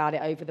think about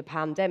it over the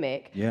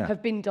pandemic,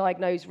 have been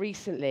diagnosed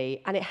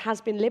recently, and it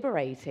has been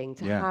liberating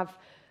to have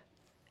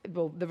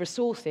the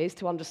resources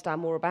to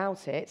understand more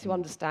about it, to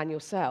understand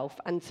yourself,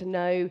 and to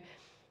know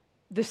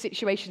the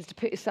situations to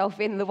put yourself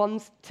in, the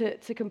ones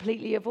to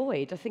completely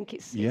avoid. I think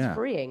it's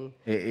freeing.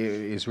 It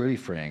is really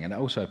freeing, and it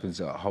also opens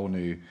a whole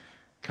new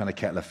kind of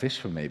kettle of fish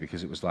for me,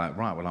 because it was like,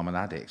 right, well, I'm an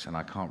addict and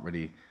I can't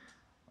really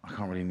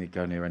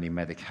go near any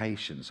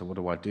medication. So what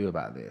do I do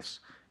about this?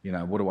 You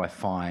know, what do I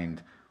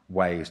find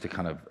ways to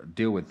kind of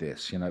deal with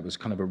this? You know, it was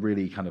kind of a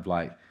really kind of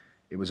like,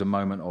 it was a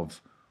moment of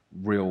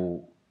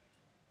real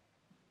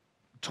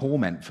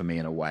torment for me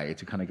in a way,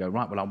 to kind of go,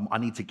 right, well, I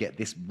need to get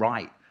this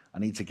right. I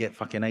need to get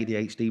fucking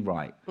ADHD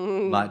right.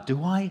 Like,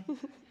 do I?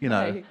 You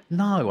know,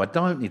 no, I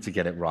don't need to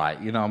get it right.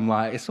 You know, I'm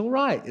like, it's all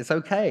right. It's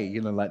okay.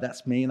 You know, like,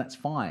 that's me and that's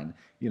fine.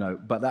 You know,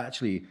 but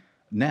actually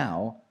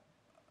now,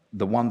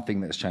 the one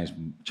thing that's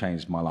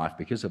changed my life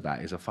because of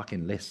that is a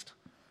fucking list.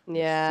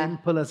 Yeah.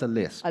 Simple as a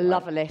list. I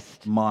love a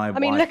list. My wife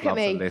look loves at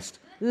me. a list.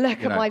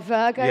 Look at my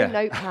Virgo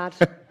notepad.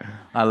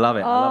 I love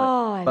it. I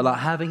love it. But like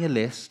having a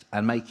list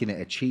and making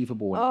it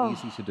achievable and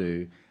easy to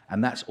do,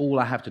 and that's all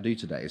I have to do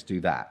today is do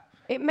that.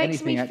 It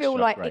makes me feel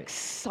like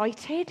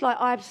excited. Like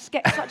I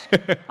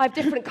have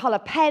different colour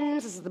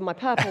pens. This is my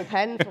purple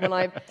pen for when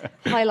I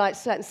highlight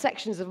certain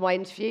sections of my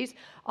interviews.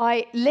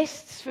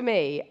 Lists for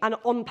me and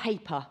on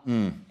paper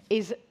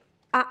is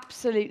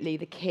absolutely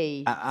the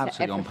key.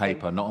 Absolutely on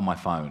paper, not on my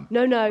phone.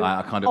 No.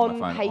 I can't do it on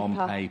my phone.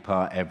 Paper. On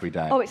paper every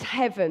day. Oh, it's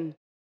heaven.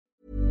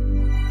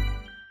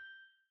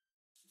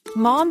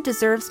 Mom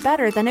deserves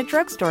better than a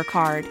drugstore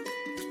card.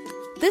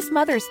 This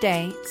Mother's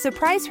Day,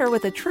 surprise her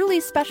with a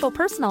truly special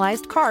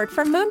personalized card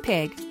from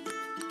Moonpig.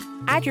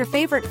 Add your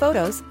favorite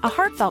photos, a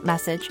heartfelt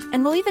message,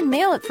 and we'll even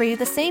mail it for you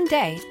the same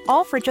day,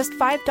 all for just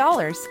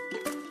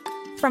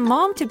 $5. From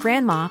mom to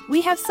grandma, we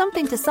have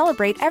something to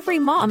celebrate every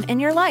mom in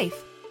your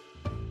life.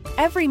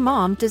 Every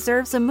mom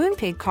deserves a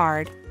Moonpig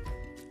card.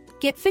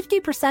 Get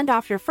 50%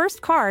 off your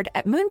first card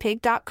at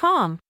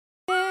moonpig.com.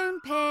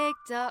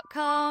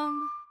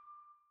 Moonpig.com.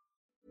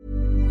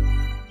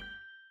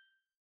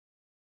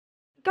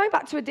 Going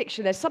back to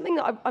addiction, there's something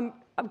that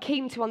I'm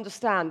keen to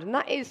understand, and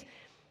that is,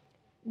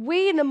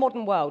 we in the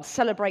modern world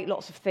celebrate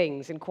lots of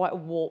things in quite a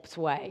warped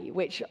way,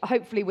 which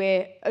hopefully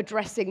we're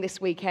addressing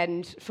this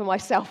weekend for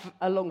myself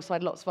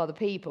alongside lots of other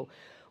people.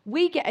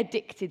 We get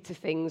addicted to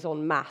things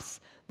en masse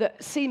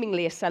that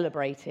seemingly are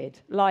celebrated,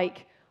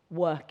 like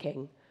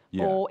working.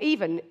 Yeah. Or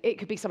even, it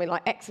could be something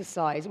like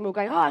exercise, and we're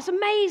going, oh, it's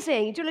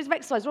amazing, you do loads of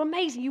exercise, or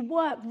amazing, you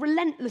work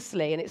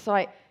relentlessly, and it's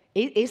like,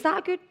 is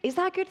that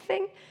a good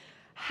thing?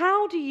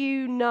 How do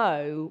you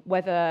know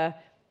whether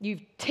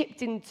you've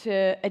tipped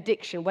into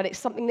addiction when it's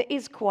something that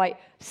is quite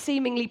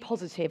seemingly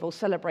positive or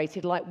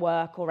celebrated, like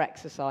work or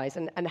exercise,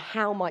 and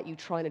how might you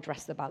try and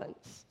address the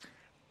balance?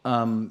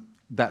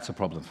 That's a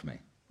problem for me.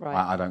 Right.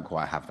 I don't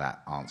quite have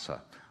that answer.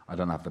 I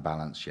don't have the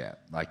balance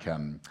yet. Like,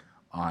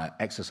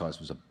 exercise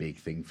was a big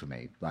thing for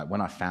me. Like,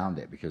 when I found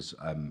it, because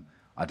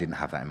I didn't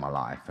have that in my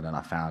life, and then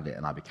I found it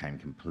and I became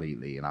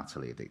completely and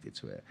utterly addicted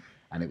to it.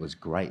 And it was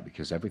great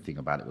because everything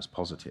about it was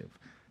positive.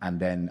 And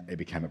then it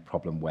became a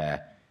problem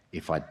where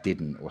if I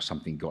didn't, or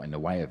something got in the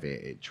way of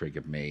it, it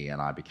triggered me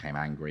and I became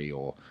angry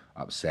or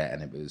upset,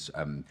 and it was,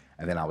 and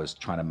then I was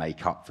trying to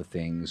make up for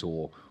things,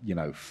 or, you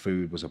know,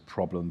 food was a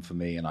problem for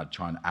me and I'd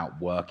try and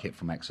outwork it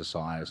from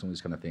exercise, all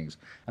these kind of things.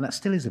 And that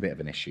still is a bit of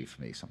an issue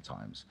for me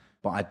sometimes.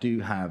 But I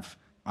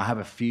have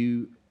a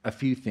few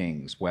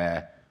things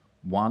where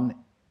One,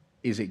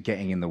 is it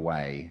getting in the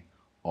way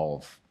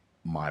of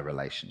my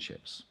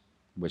relationships?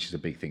 Which is a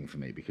big thing for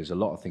me, because a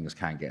lot of things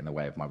can get in the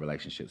way of my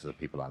relationships with the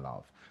people I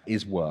love.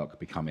 Is work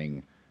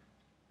becoming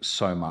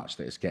so much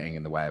that it's getting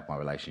in the way of my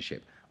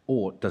relationship?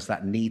 Or does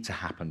that need to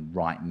happen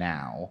right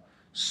now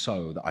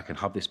so that I can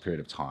have this period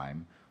of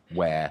time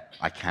where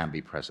I can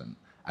be present,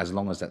 as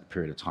long as that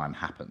period of time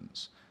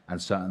happens?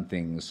 And certain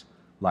things,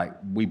 like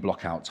we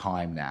block out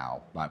time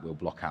now, like we'll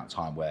block out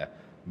time where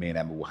me and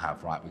Emma will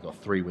have, right, we've got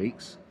 3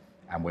 weeks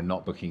and we're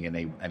not booking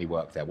any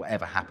work there.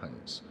 Whatever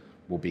happens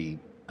will be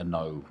a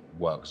no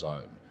work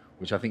zone,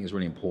 which I think is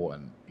really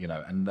important, you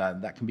know, and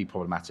that can be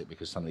problematic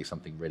because suddenly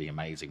something really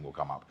amazing will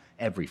come up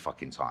every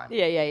fucking time.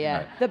 Yeah. You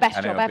know? The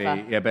best job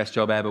ever. Best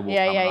job ever will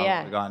come up.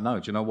 Yeah. We're going, no,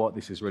 do you know what?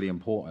 This is really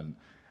important.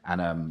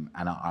 And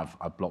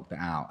I've blocked it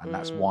out. And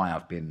that's why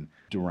I've been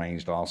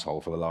deranged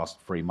arsehole for the last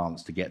 3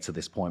 months to get to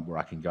this point where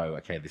I can go,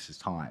 okay, this is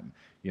time.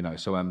 You know,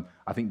 so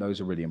I think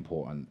those are really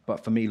important.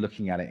 But for me,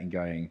 looking at it and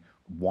going,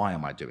 why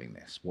am I doing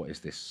this? What is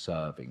this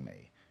serving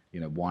me? You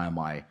know, why am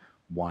I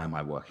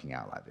working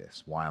out like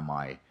this? Why am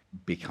I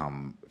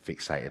become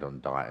fixated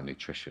on diet and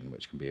nutrition,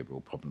 which can be a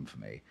real problem for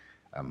me?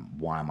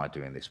 Why am I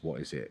doing this?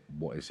 What is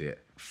it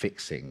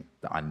fixing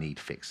that I need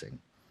fixing?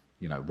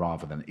 You know,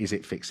 rather than, is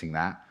it fixing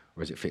that,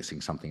 or is it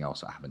fixing something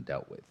else that I haven't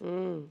dealt with?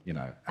 You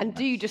know. And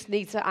do you just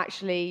need to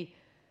actually,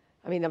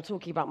 I mean, I'm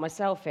talking about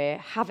myself here,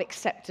 have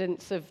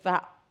acceptance of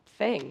that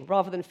thing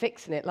rather than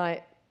fixing it?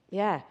 Like,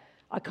 yeah,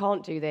 I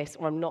can't do this,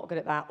 or I'm not good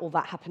at that, or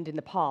that happened in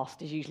the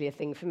past is usually a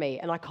thing for me,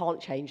 and I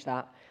can't change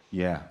that.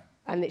 Yeah.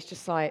 And it's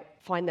just like,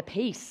 find the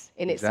peace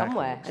in it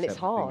somewhere, and it's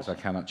hard. Things I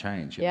cannot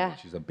change, you know,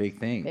 which is a big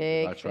thing.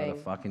 I try to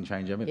fucking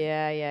change everything.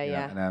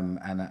 Yeah.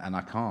 And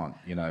I can't,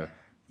 you know.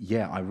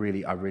 Yeah, I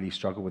really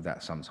struggle with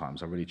that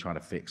sometimes. I really try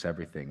to fix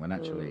everything when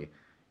actually,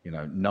 you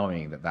know,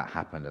 knowing that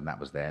happened and that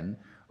was then.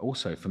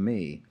 Also, for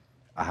me,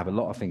 I have a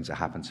lot of things that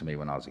happened to me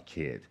when I was a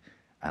kid,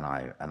 and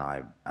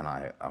I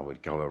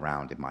would go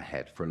around in my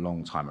head for a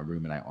long time and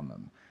ruminate on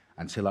them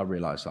until I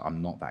realized that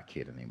I'm not that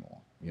kid anymore.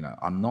 You know,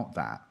 I'm not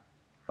that.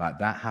 Like,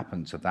 that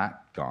happened to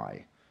that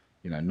guy,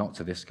 you know, not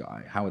to this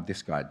guy. How would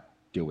this guy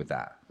deal with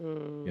that?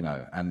 You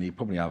know, and you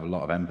probably have a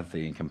lot of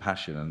empathy and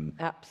compassion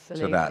and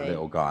to that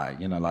little guy,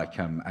 you know, like,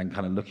 and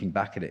kind of looking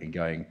back at it and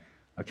going,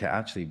 okay,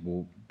 actually,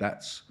 well,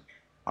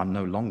 I'm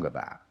no longer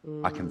that.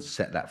 I can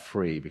set that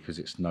free because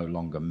it's no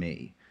longer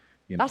me.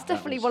 You know, that's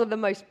definitely one of the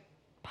most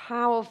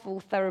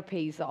powerful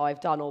therapies that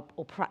I've done,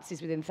 or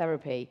practices within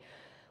therapy,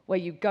 where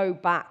you go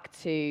back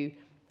to,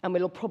 and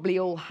we'll probably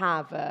all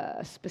have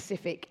a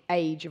specific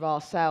age of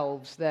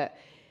ourselves that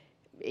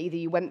either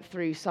you went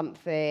through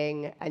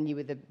something and you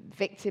were the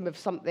victim of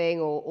something,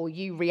 or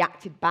you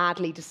reacted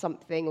badly to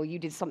something, or you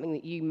did something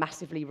that you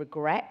massively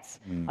regret.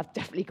 I've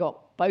definitely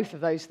got both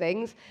of those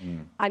things.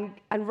 And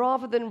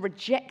rather than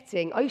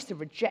rejecting, I used to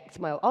reject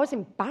I was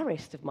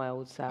embarrassed of my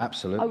old self.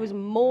 Absolutely. I was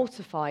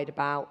mortified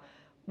about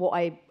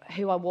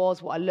who I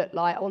was, what I looked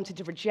like. I wanted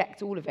to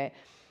reject all of it.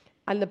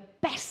 And the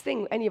best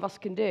thing any of us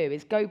can do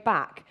is go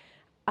back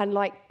and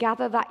like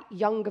gather that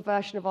younger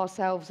version of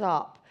ourselves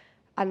up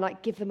and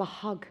like give them a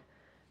hug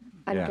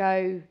and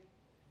go,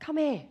 come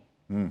here.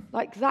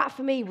 Like, that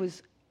for me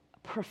was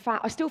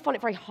profound. I still find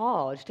it very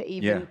hard to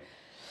even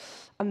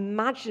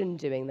imagine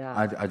doing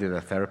that. I did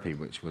a therapy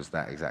which was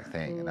that exact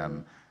thing,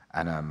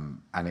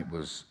 and it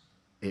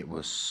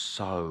was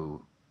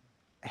so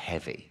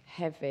heavy.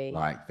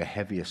 Like the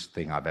heaviest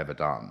thing I've ever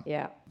done.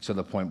 Yeah. To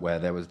the point where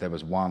there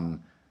was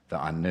one that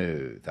I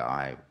knew that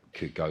I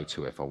could go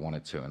to if I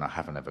wanted to, and I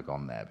haven't ever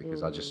gone there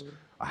because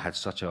I had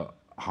such a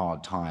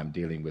hard time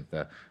dealing with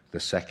the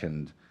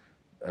second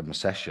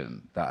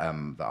session that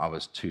I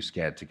was too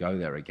scared to go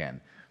there again.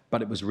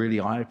 But it was really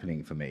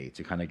eye-opening for me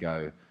to kind of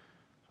go,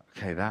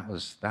 okay, that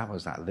was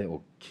that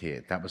little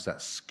kid, that was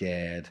that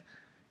scared,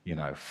 you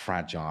know,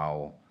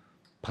 fragile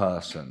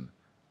person,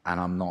 and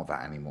I'm not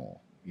that anymore.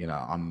 You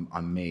know,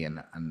 I'm me,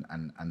 and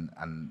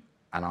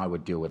I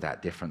would deal with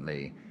that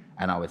differently,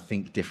 and I would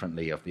think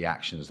differently of the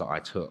actions that I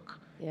took.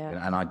 Yeah. You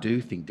know, and I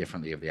do think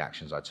differently of the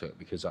actions I took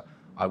because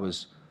I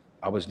was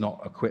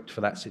not equipped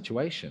for that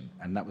situation,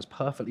 and that was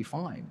perfectly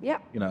fine. Yeah.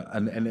 You know,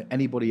 and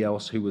anybody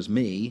else who was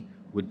me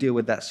would deal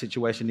with that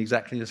situation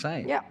exactly the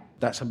same. Yeah.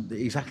 That's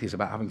exactly, it's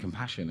about having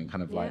compassion and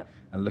kind of like,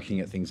 and looking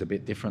at things a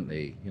bit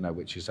differently, you know,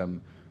 which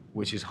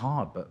is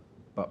hard,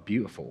 but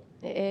beautiful.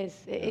 It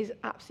is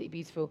absolutely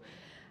beautiful.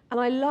 And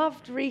I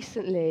loved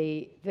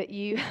recently that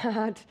you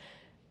had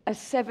a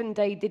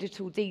 7-day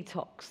digital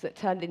detox that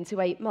turned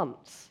into 8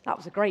 months. That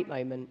was a great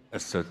moment.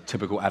 That's a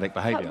typical addict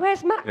behaviour. Like,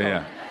 where's Matt gone?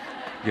 Yeah.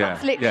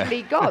 That's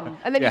literally gone.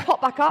 And then you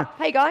pop back up.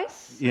 Hey,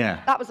 guys.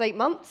 Yeah. That was 8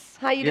 months.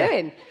 How you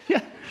doing? Yeah.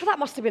 Well, that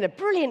must have been a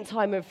brilliant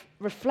time of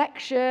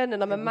reflection,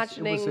 and I'm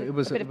imagining it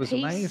was a bit of peace.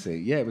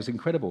 Amazing. Yeah, it was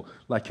incredible.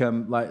 Like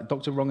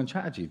Dr. Rangan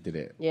Chatterjee did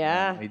it.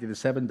 Yeah. He did a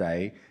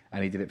 7-day,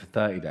 and he did it for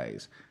 30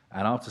 days.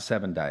 And after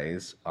 7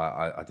 days,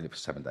 I did it for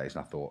 7 days,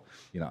 and I thought,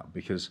 you know,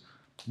 because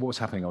what was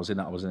happening, I was in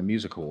a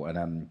musical,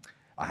 and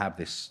I have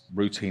this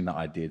routine that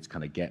I did to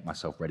kind of get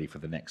myself ready for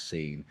the next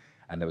scene.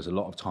 And there was a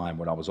lot of time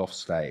when I was off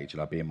stage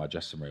and I'd be in my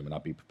dressing room and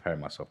I'd be preparing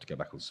myself to go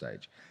back on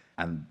stage.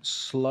 And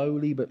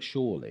slowly but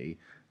surely,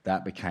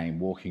 that became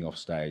walking off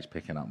stage,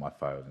 picking up my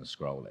phone and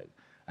scrolling,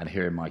 and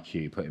hearing my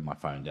cue, putting my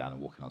phone down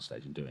and walking on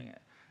stage and doing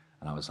it.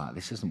 And I was like,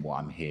 this isn't what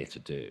I'm here to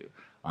do.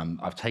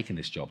 I've taken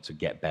this job to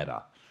get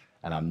better,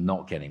 and I'm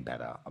not getting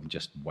better. I'm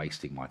just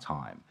wasting my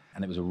time.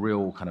 And it was a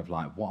real kind of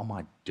like, what am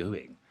I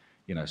doing?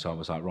 You know, so I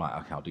was like, right,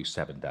 okay, I'll do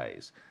 7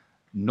 days.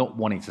 Not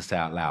wanting to say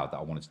out loud that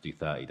I wanted to do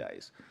 30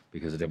 days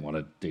because I didn't want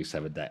to do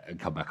 7 days and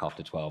come back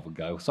after 12 and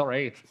go,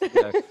 sorry. You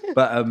know?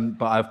 But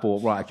I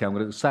thought, right, okay, I'm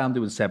going to say I'm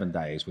doing 7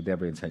 days with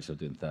every intention of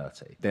doing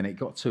 30. Then it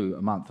got to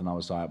a month and I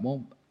was like,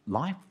 well,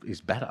 life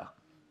is better.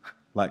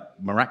 Like,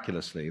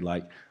 miraculously,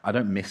 like, I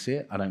don't miss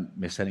it. I don't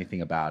miss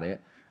anything about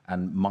it.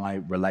 And my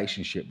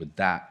relationship with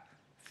that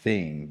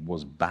thing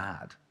was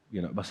bad.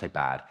 You know, I say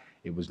bad.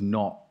 It was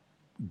not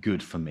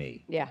good for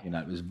me. Yeah. You know,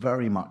 it was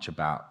very much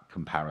about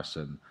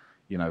comparison.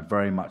 You know,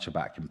 very much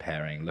about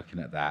comparing, looking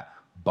at that,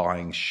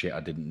 buying shit I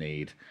didn't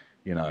need,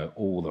 you know,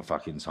 all the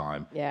fucking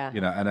time. Yeah.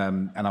 You know,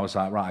 and I was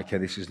like, right, okay,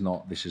 this is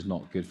not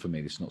good for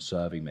me. This is not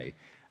serving me.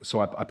 So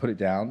I put it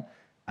down,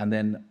 and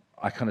then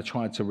I kind of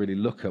tried to really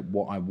look at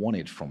what I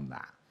wanted from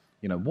that.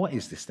 You know, what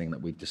is this thing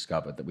that we've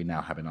discovered that we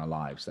now have in our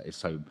lives that is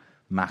so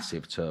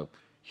massive to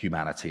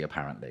humanity,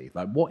 apparently?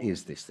 Like, what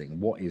is this thing?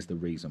 What is the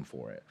reason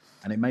for it?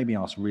 And it made me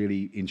ask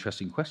really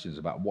interesting questions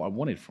about what I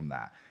wanted from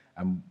that.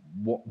 And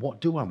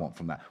what do I want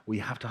from that? Well,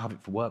 you have to have it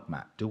for work,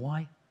 Matt. Do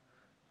I?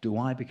 Do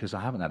I? Because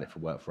I haven't had it for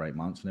work for 8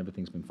 months and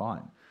everything's been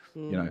fine.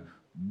 You know,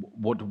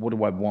 what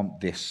do I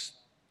want this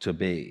to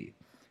be?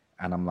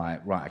 And I'm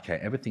like, right, okay,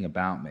 everything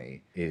about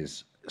me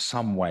is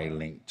some way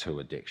linked to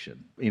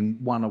addiction in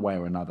one way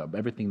or another.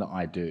 Everything that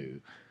I do,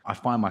 I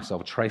find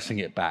myself tracing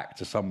it back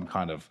to some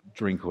kind of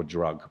drink or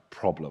drug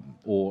problem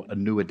or a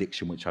new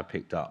addiction which I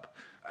picked up.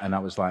 And I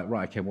was like,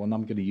 right, okay, well,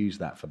 I'm going to use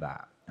that for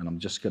that. And I'm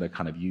just going to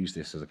kind of use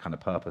this as a kind of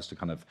purpose to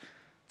kind of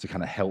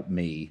help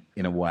me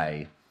in a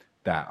way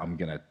that I'm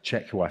going to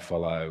check who I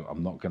follow.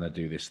 I'm not going to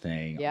do this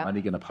thing. Yeah. I'm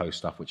only going to post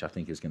stuff which I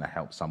think is going to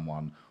help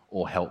someone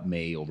or help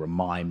me or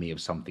remind me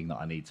of something that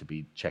I need to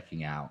be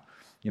checking out.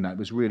 You know, it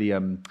was really,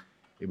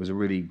 it was a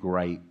really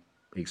great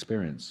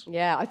experience.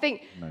 Yeah, I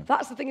think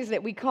that's the thing, isn't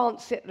it? We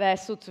can't sit there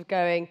sort of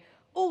going,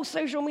 oh,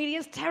 social media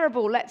is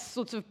terrible, let's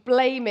sort of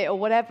blame it or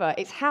whatever.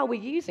 It's how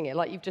we're using it,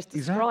 like you've just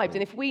described. Exactly.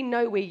 And if we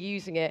know we're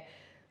using it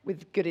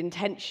with good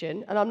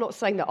intention, and I'm not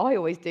saying that I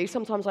always do,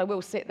 sometimes I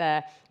will sit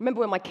there.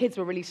 Remember when my kids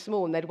were really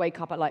small and they'd wake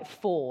up at like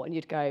 4 and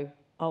you'd go,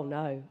 oh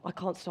no, I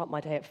can't start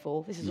my day at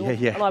 4. This is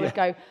awful. And I would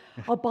go,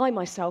 I'll buy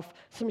myself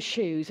some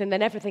shoes and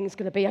then everything's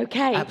going to be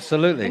okay.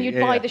 Absolutely. And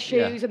you'd buy the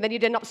shoes and then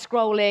you'd end up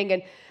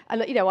scrolling.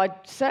 And you know, I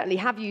certainly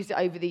have used it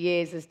over the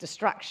years as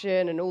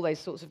distraction and all those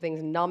sorts of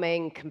things,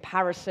 numbing,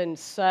 comparison,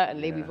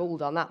 certainly. We've all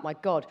done that, my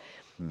God.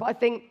 But I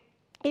think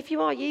if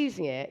you are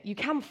using it, you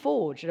can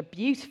forge a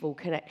beautiful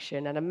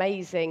connection, an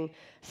amazing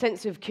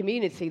sense of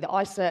community that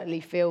I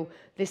certainly feel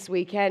this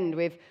weekend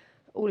with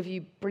all of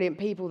you brilliant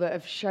people that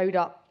have showed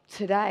up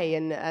today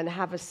and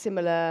have a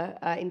similar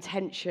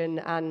intention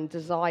and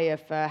desire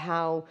for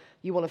how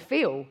you want to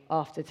feel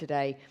after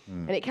today.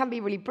 And it can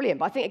be really brilliant.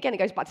 But I think, again, it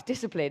goes back to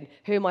discipline.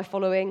 Who am I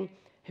following?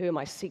 Who am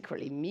I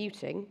secretly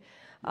muting?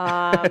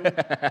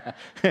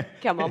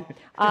 Come on.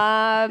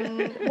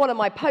 What am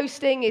I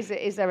posting?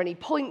 Is there any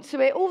point to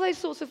it? All those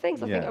sorts of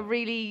things I think are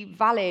really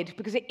valid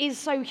because it is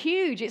so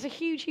huge. It's a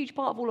huge, huge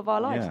part of all of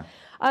our lives.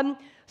 Yeah.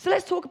 So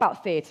let's talk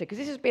about theatre because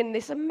this has been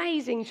this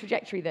amazing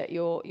trajectory that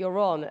you're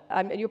on,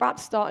 and you're about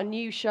to start a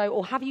new show.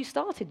 Or have you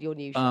started your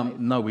new show?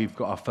 No, we've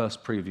got our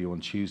first preview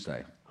on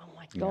Tuesday. Oh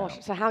my gosh!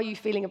 So how are you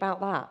feeling about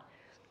that?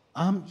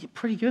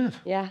 Pretty good.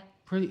 Yeah.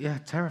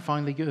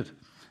 Terrifyingly good.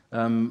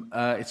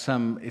 It's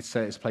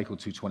a play called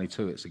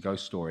 222. It's a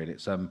ghost story, and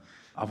it's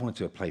I've wanted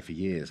to do a play for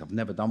years. I've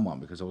never done one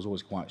because I was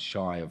always quite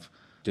shy of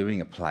doing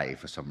a play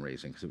for some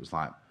reason because it was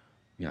like,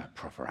 you know,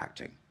 proper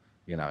acting,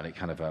 you know, and it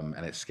kind of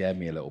and it scared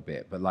me a little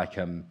bit. But like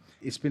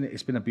it's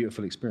been a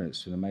beautiful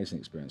experience, an amazing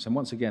experience. And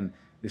once again,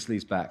 this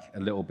leads back a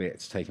little bit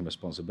to taking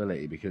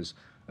responsibility because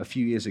a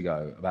few years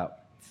ago, about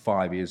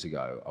 5 years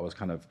ago, I was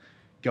kind of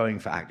going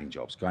for acting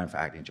jobs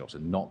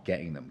and not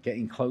getting them,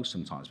 getting close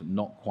sometimes, but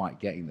not quite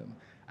getting them.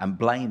 And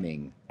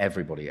blaming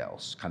everybody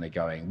else, kind of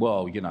going,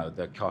 well, you know,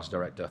 the cast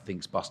director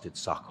thinks Busted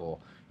suck, or,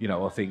 you know,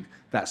 or think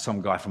that's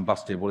some guy from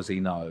Busted, what does he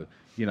know?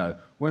 You know,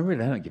 when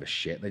really they don't give a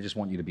shit, they just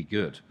want you to be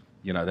good.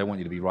 You know, they want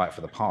you to be right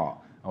for the part.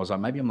 I was like,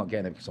 maybe I'm not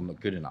getting it because I'm not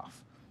good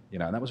enough. You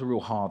know, and that was a real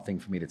hard thing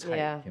for me to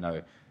take, you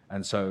know.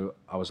 And so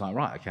I was like,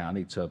 right, okay, I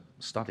need to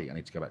study. I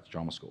need to go back to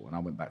drama school. And I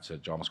went back to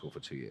drama school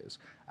for 2 years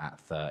at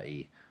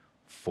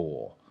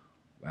 34.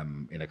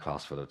 In a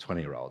class for the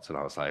 20-year-olds, and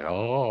I was like,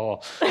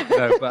 oh, you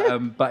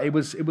know, but it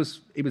was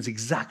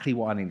exactly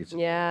what I needed to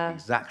do,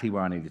 exactly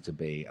where I needed to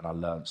be, and I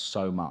learned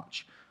so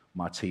much.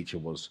 My teacher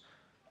was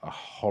a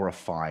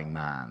horrifying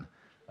man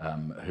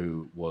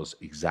who was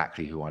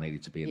exactly who I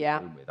needed to be in the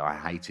room with. I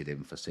hated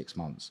him for 6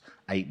 months,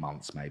 8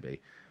 months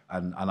maybe,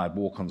 and I'd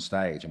walk on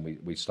stage and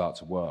we'd start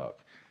to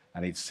work,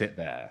 and he'd sit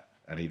there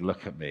and he'd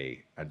look at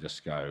me and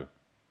just go,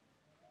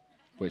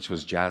 which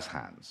was Jazz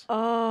Hands.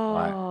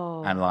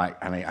 Oh.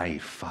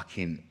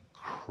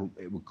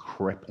 It would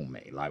cripple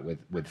me, like,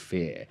 with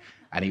fear.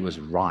 And he was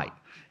right,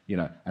 you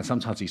know. And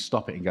sometimes he'd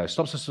stop it and go,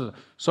 stop,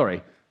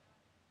 sorry,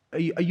 are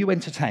you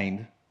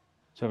entertained?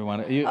 To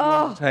everyone, are you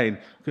entertained?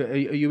 Are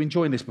you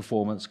enjoying this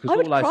performance? Because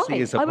all I see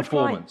is a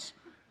performance.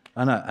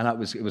 I know, and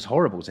it was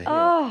horrible to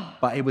hear.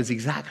 But it was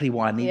exactly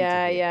what I needed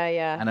to hear.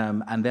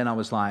 Yeah. And then I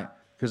was like,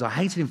 because I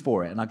hated him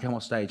for it, and I'd come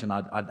off stage and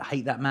I'd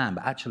hate that man,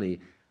 but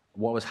actually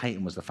what I was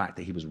hating was the fact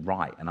that he was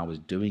right and I was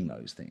doing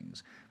those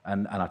things.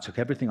 And I took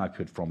everything I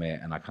could from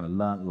it, and I kind of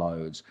learnt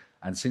loads.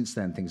 And since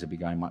then, things have been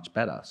going much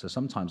better. So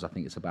sometimes I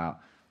think it's about,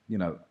 you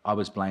know, I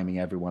was blaming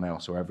everyone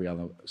else or every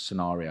other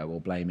scenario,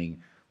 or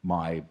blaming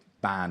my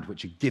band,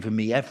 which had given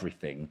me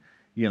everything,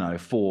 you know,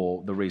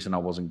 for the reason I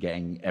wasn't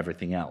getting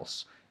everything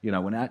else. You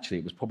know, when actually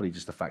it was probably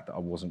just the fact that I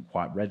wasn't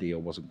quite ready or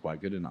wasn't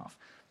quite good enough.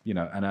 You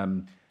know,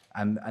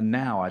 and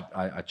now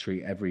I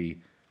treat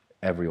every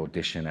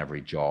audition,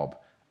 every job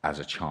as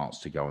a chance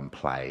to go and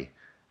play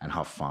and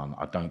have fun.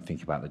 I don't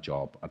think about the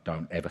job. I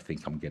don't ever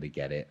think I'm going to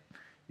get it,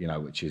 you know,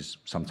 which is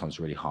sometimes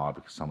really hard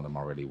because some of them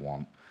I really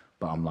want.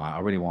 But I'm like, I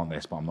really want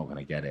this, but I'm not going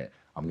to get it.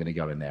 I'm going to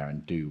go in there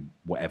and do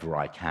whatever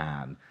I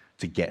can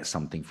to get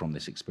something from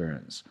this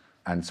experience.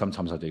 And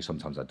sometimes I do,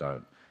 sometimes I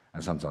don't.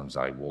 And sometimes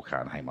I walk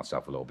out and hate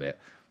myself a little bit.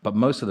 But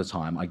most of the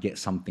time, I get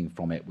something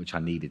from it which I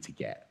needed to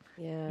get.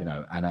 Yeah. You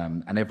know,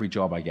 and every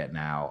job I get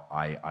now,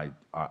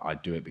 I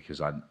do it because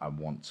I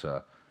want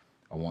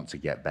to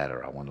get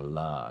better. I want to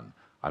learn.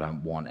 I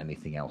don't want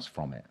anything else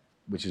from it,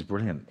 which is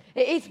brilliant.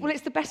 It is. Well,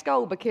 it's the best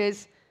goal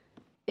because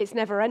it's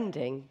never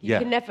ending. You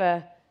can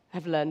never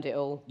have learned it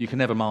all. You can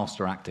never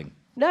master acting.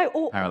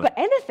 No, but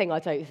anything, I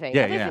don't think.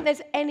 I don't think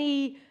there's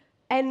any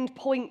end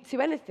point to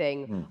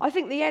anything. I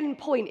think the end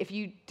point, if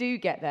you do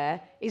get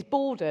there, is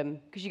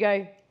boredom, because you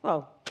go,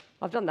 well,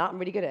 I've done that, I'm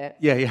really good at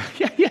it.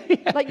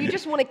 Yeah. Like, you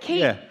just want to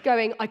keep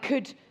going, I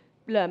could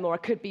learn more, I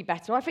could be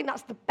better. I think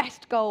that's the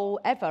best goal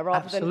ever,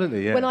 rather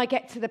than when I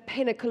get to the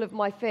pinnacle of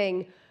my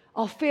thing,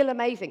 I'll feel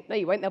amazing. No,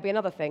 you won't, there'll be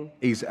another thing.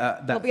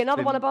 There'll be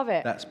another one above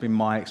it. That's been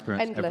my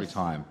experience Endless. Every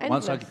time.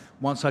 Endless.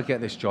 Once I get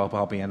this job,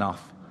 I'll be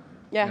enough.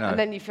 Yeah, you know, and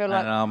then you feel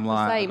like, and I'm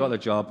like, I got the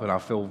job, and I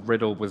feel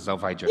riddled with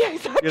self-hatred. Yeah,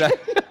 exactly.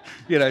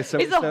 You know, so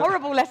it's a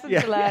horrible lesson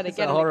to learn.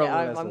 Again and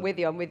again. I'm with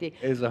you.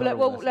 It's a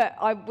horrible lesson. Look,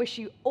 I wish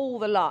you all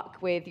the luck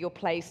with your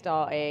play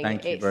starting.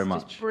 Thank you very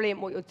much. It's just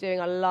brilliant what you're doing.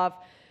 I love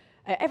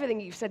everything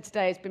you've said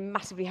today. Has been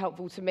massively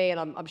helpful to me, and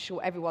I'm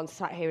sure everyone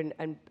sat here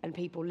and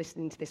people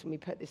listening to this when we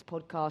put this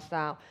podcast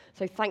out.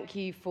 So thank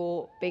you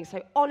for being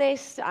so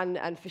honest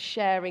and for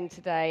sharing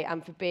today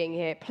and for being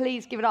here.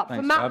 Please give it up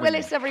for Matt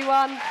Willis,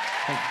 everyone.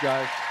 Thank you,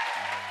 guys.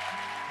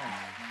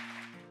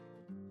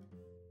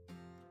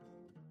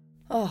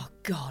 Oh,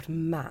 God,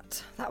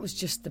 Matt, that was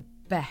just the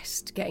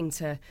best, getting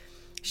to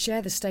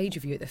share the stage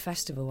with you at the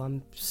festival.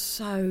 I'm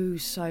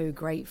so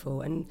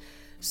grateful, and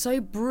so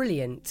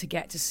brilliant to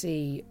get to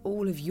see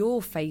all of your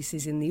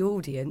faces in the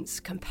audience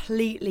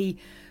completely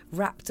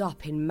wrapped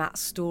up in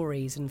Matt's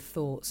stories and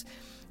thoughts.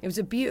 It was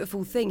a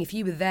beautiful thing. If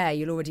you were there,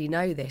 you'll already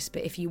know this,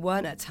 but if you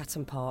weren't at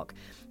Tatton Park,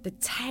 the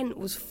tent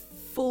was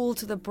full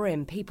to the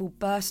brim, people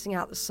bursting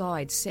out the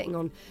side, sitting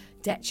on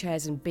deck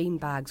chairs and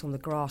beanbags on the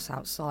grass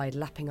outside,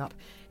 lapping up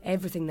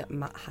everything that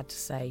Matt had to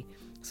say.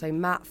 So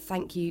Matt,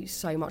 thank you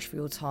so much for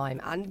your time,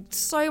 and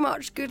so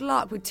much good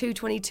luck with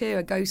 222,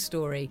 A Ghost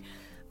Story.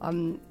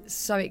 I'm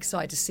so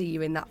excited to see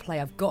you in that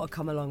play. I've got to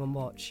come along and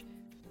watch.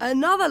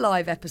 Another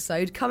live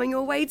episode coming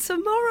your way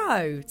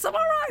tomorrow.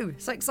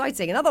 So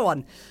exciting, another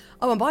one.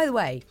 Oh, and by the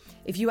way,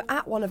 if you were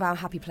at one of our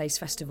Happy Place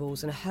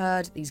festivals and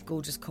heard these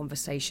gorgeous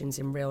conversations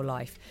in real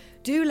life,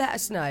 do let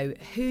us know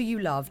who you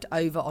loved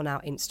over on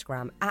our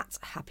Instagram at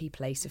Happy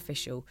Place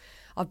Official.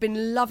 I've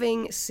been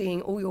loving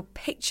seeing all your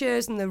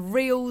pictures and the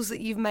reels that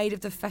you've made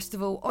of the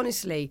festival.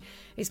 Honestly,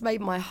 it's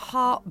made my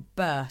heart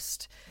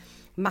burst.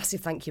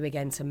 Massive thank you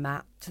again to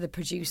Matt, to the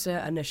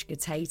producer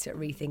Anushka Tate at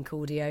Rethink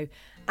Audio,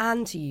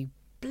 and to you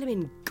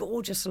blimmin'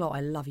 gorgeous lot. I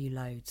love you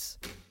loads.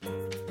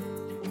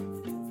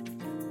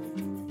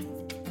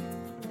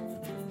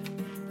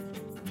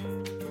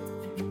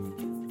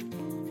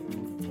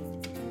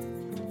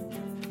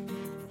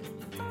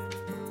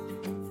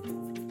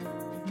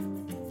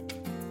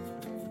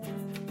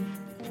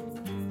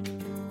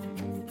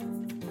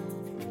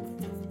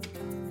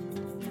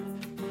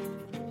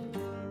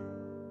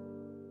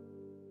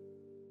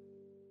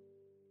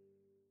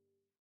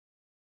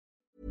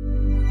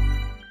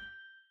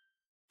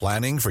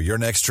 Planning for your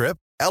next trip?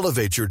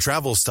 Elevate your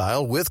travel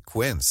style with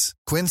Quince.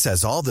 Quince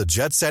has all the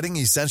jet-setting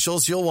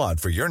essentials you'll want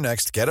for your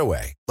next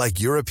getaway, like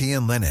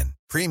European linen,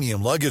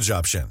 premium luggage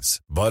options,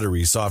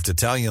 buttery soft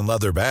Italian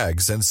leather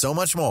bags, and so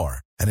much more.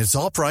 And it's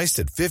all priced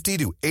at 50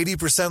 to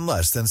 80%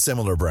 less than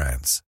similar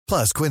brands.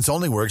 Plus, Quince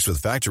only works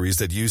with factories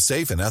that use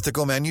safe and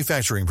ethical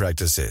manufacturing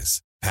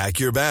practices.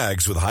 Pack your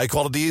bags with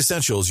high-quality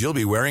essentials you'll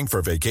be wearing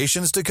for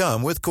vacations to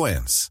come with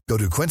Quince. Go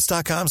to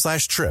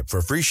quince.com/trip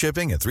for free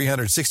shipping and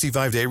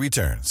 365-day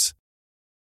returns.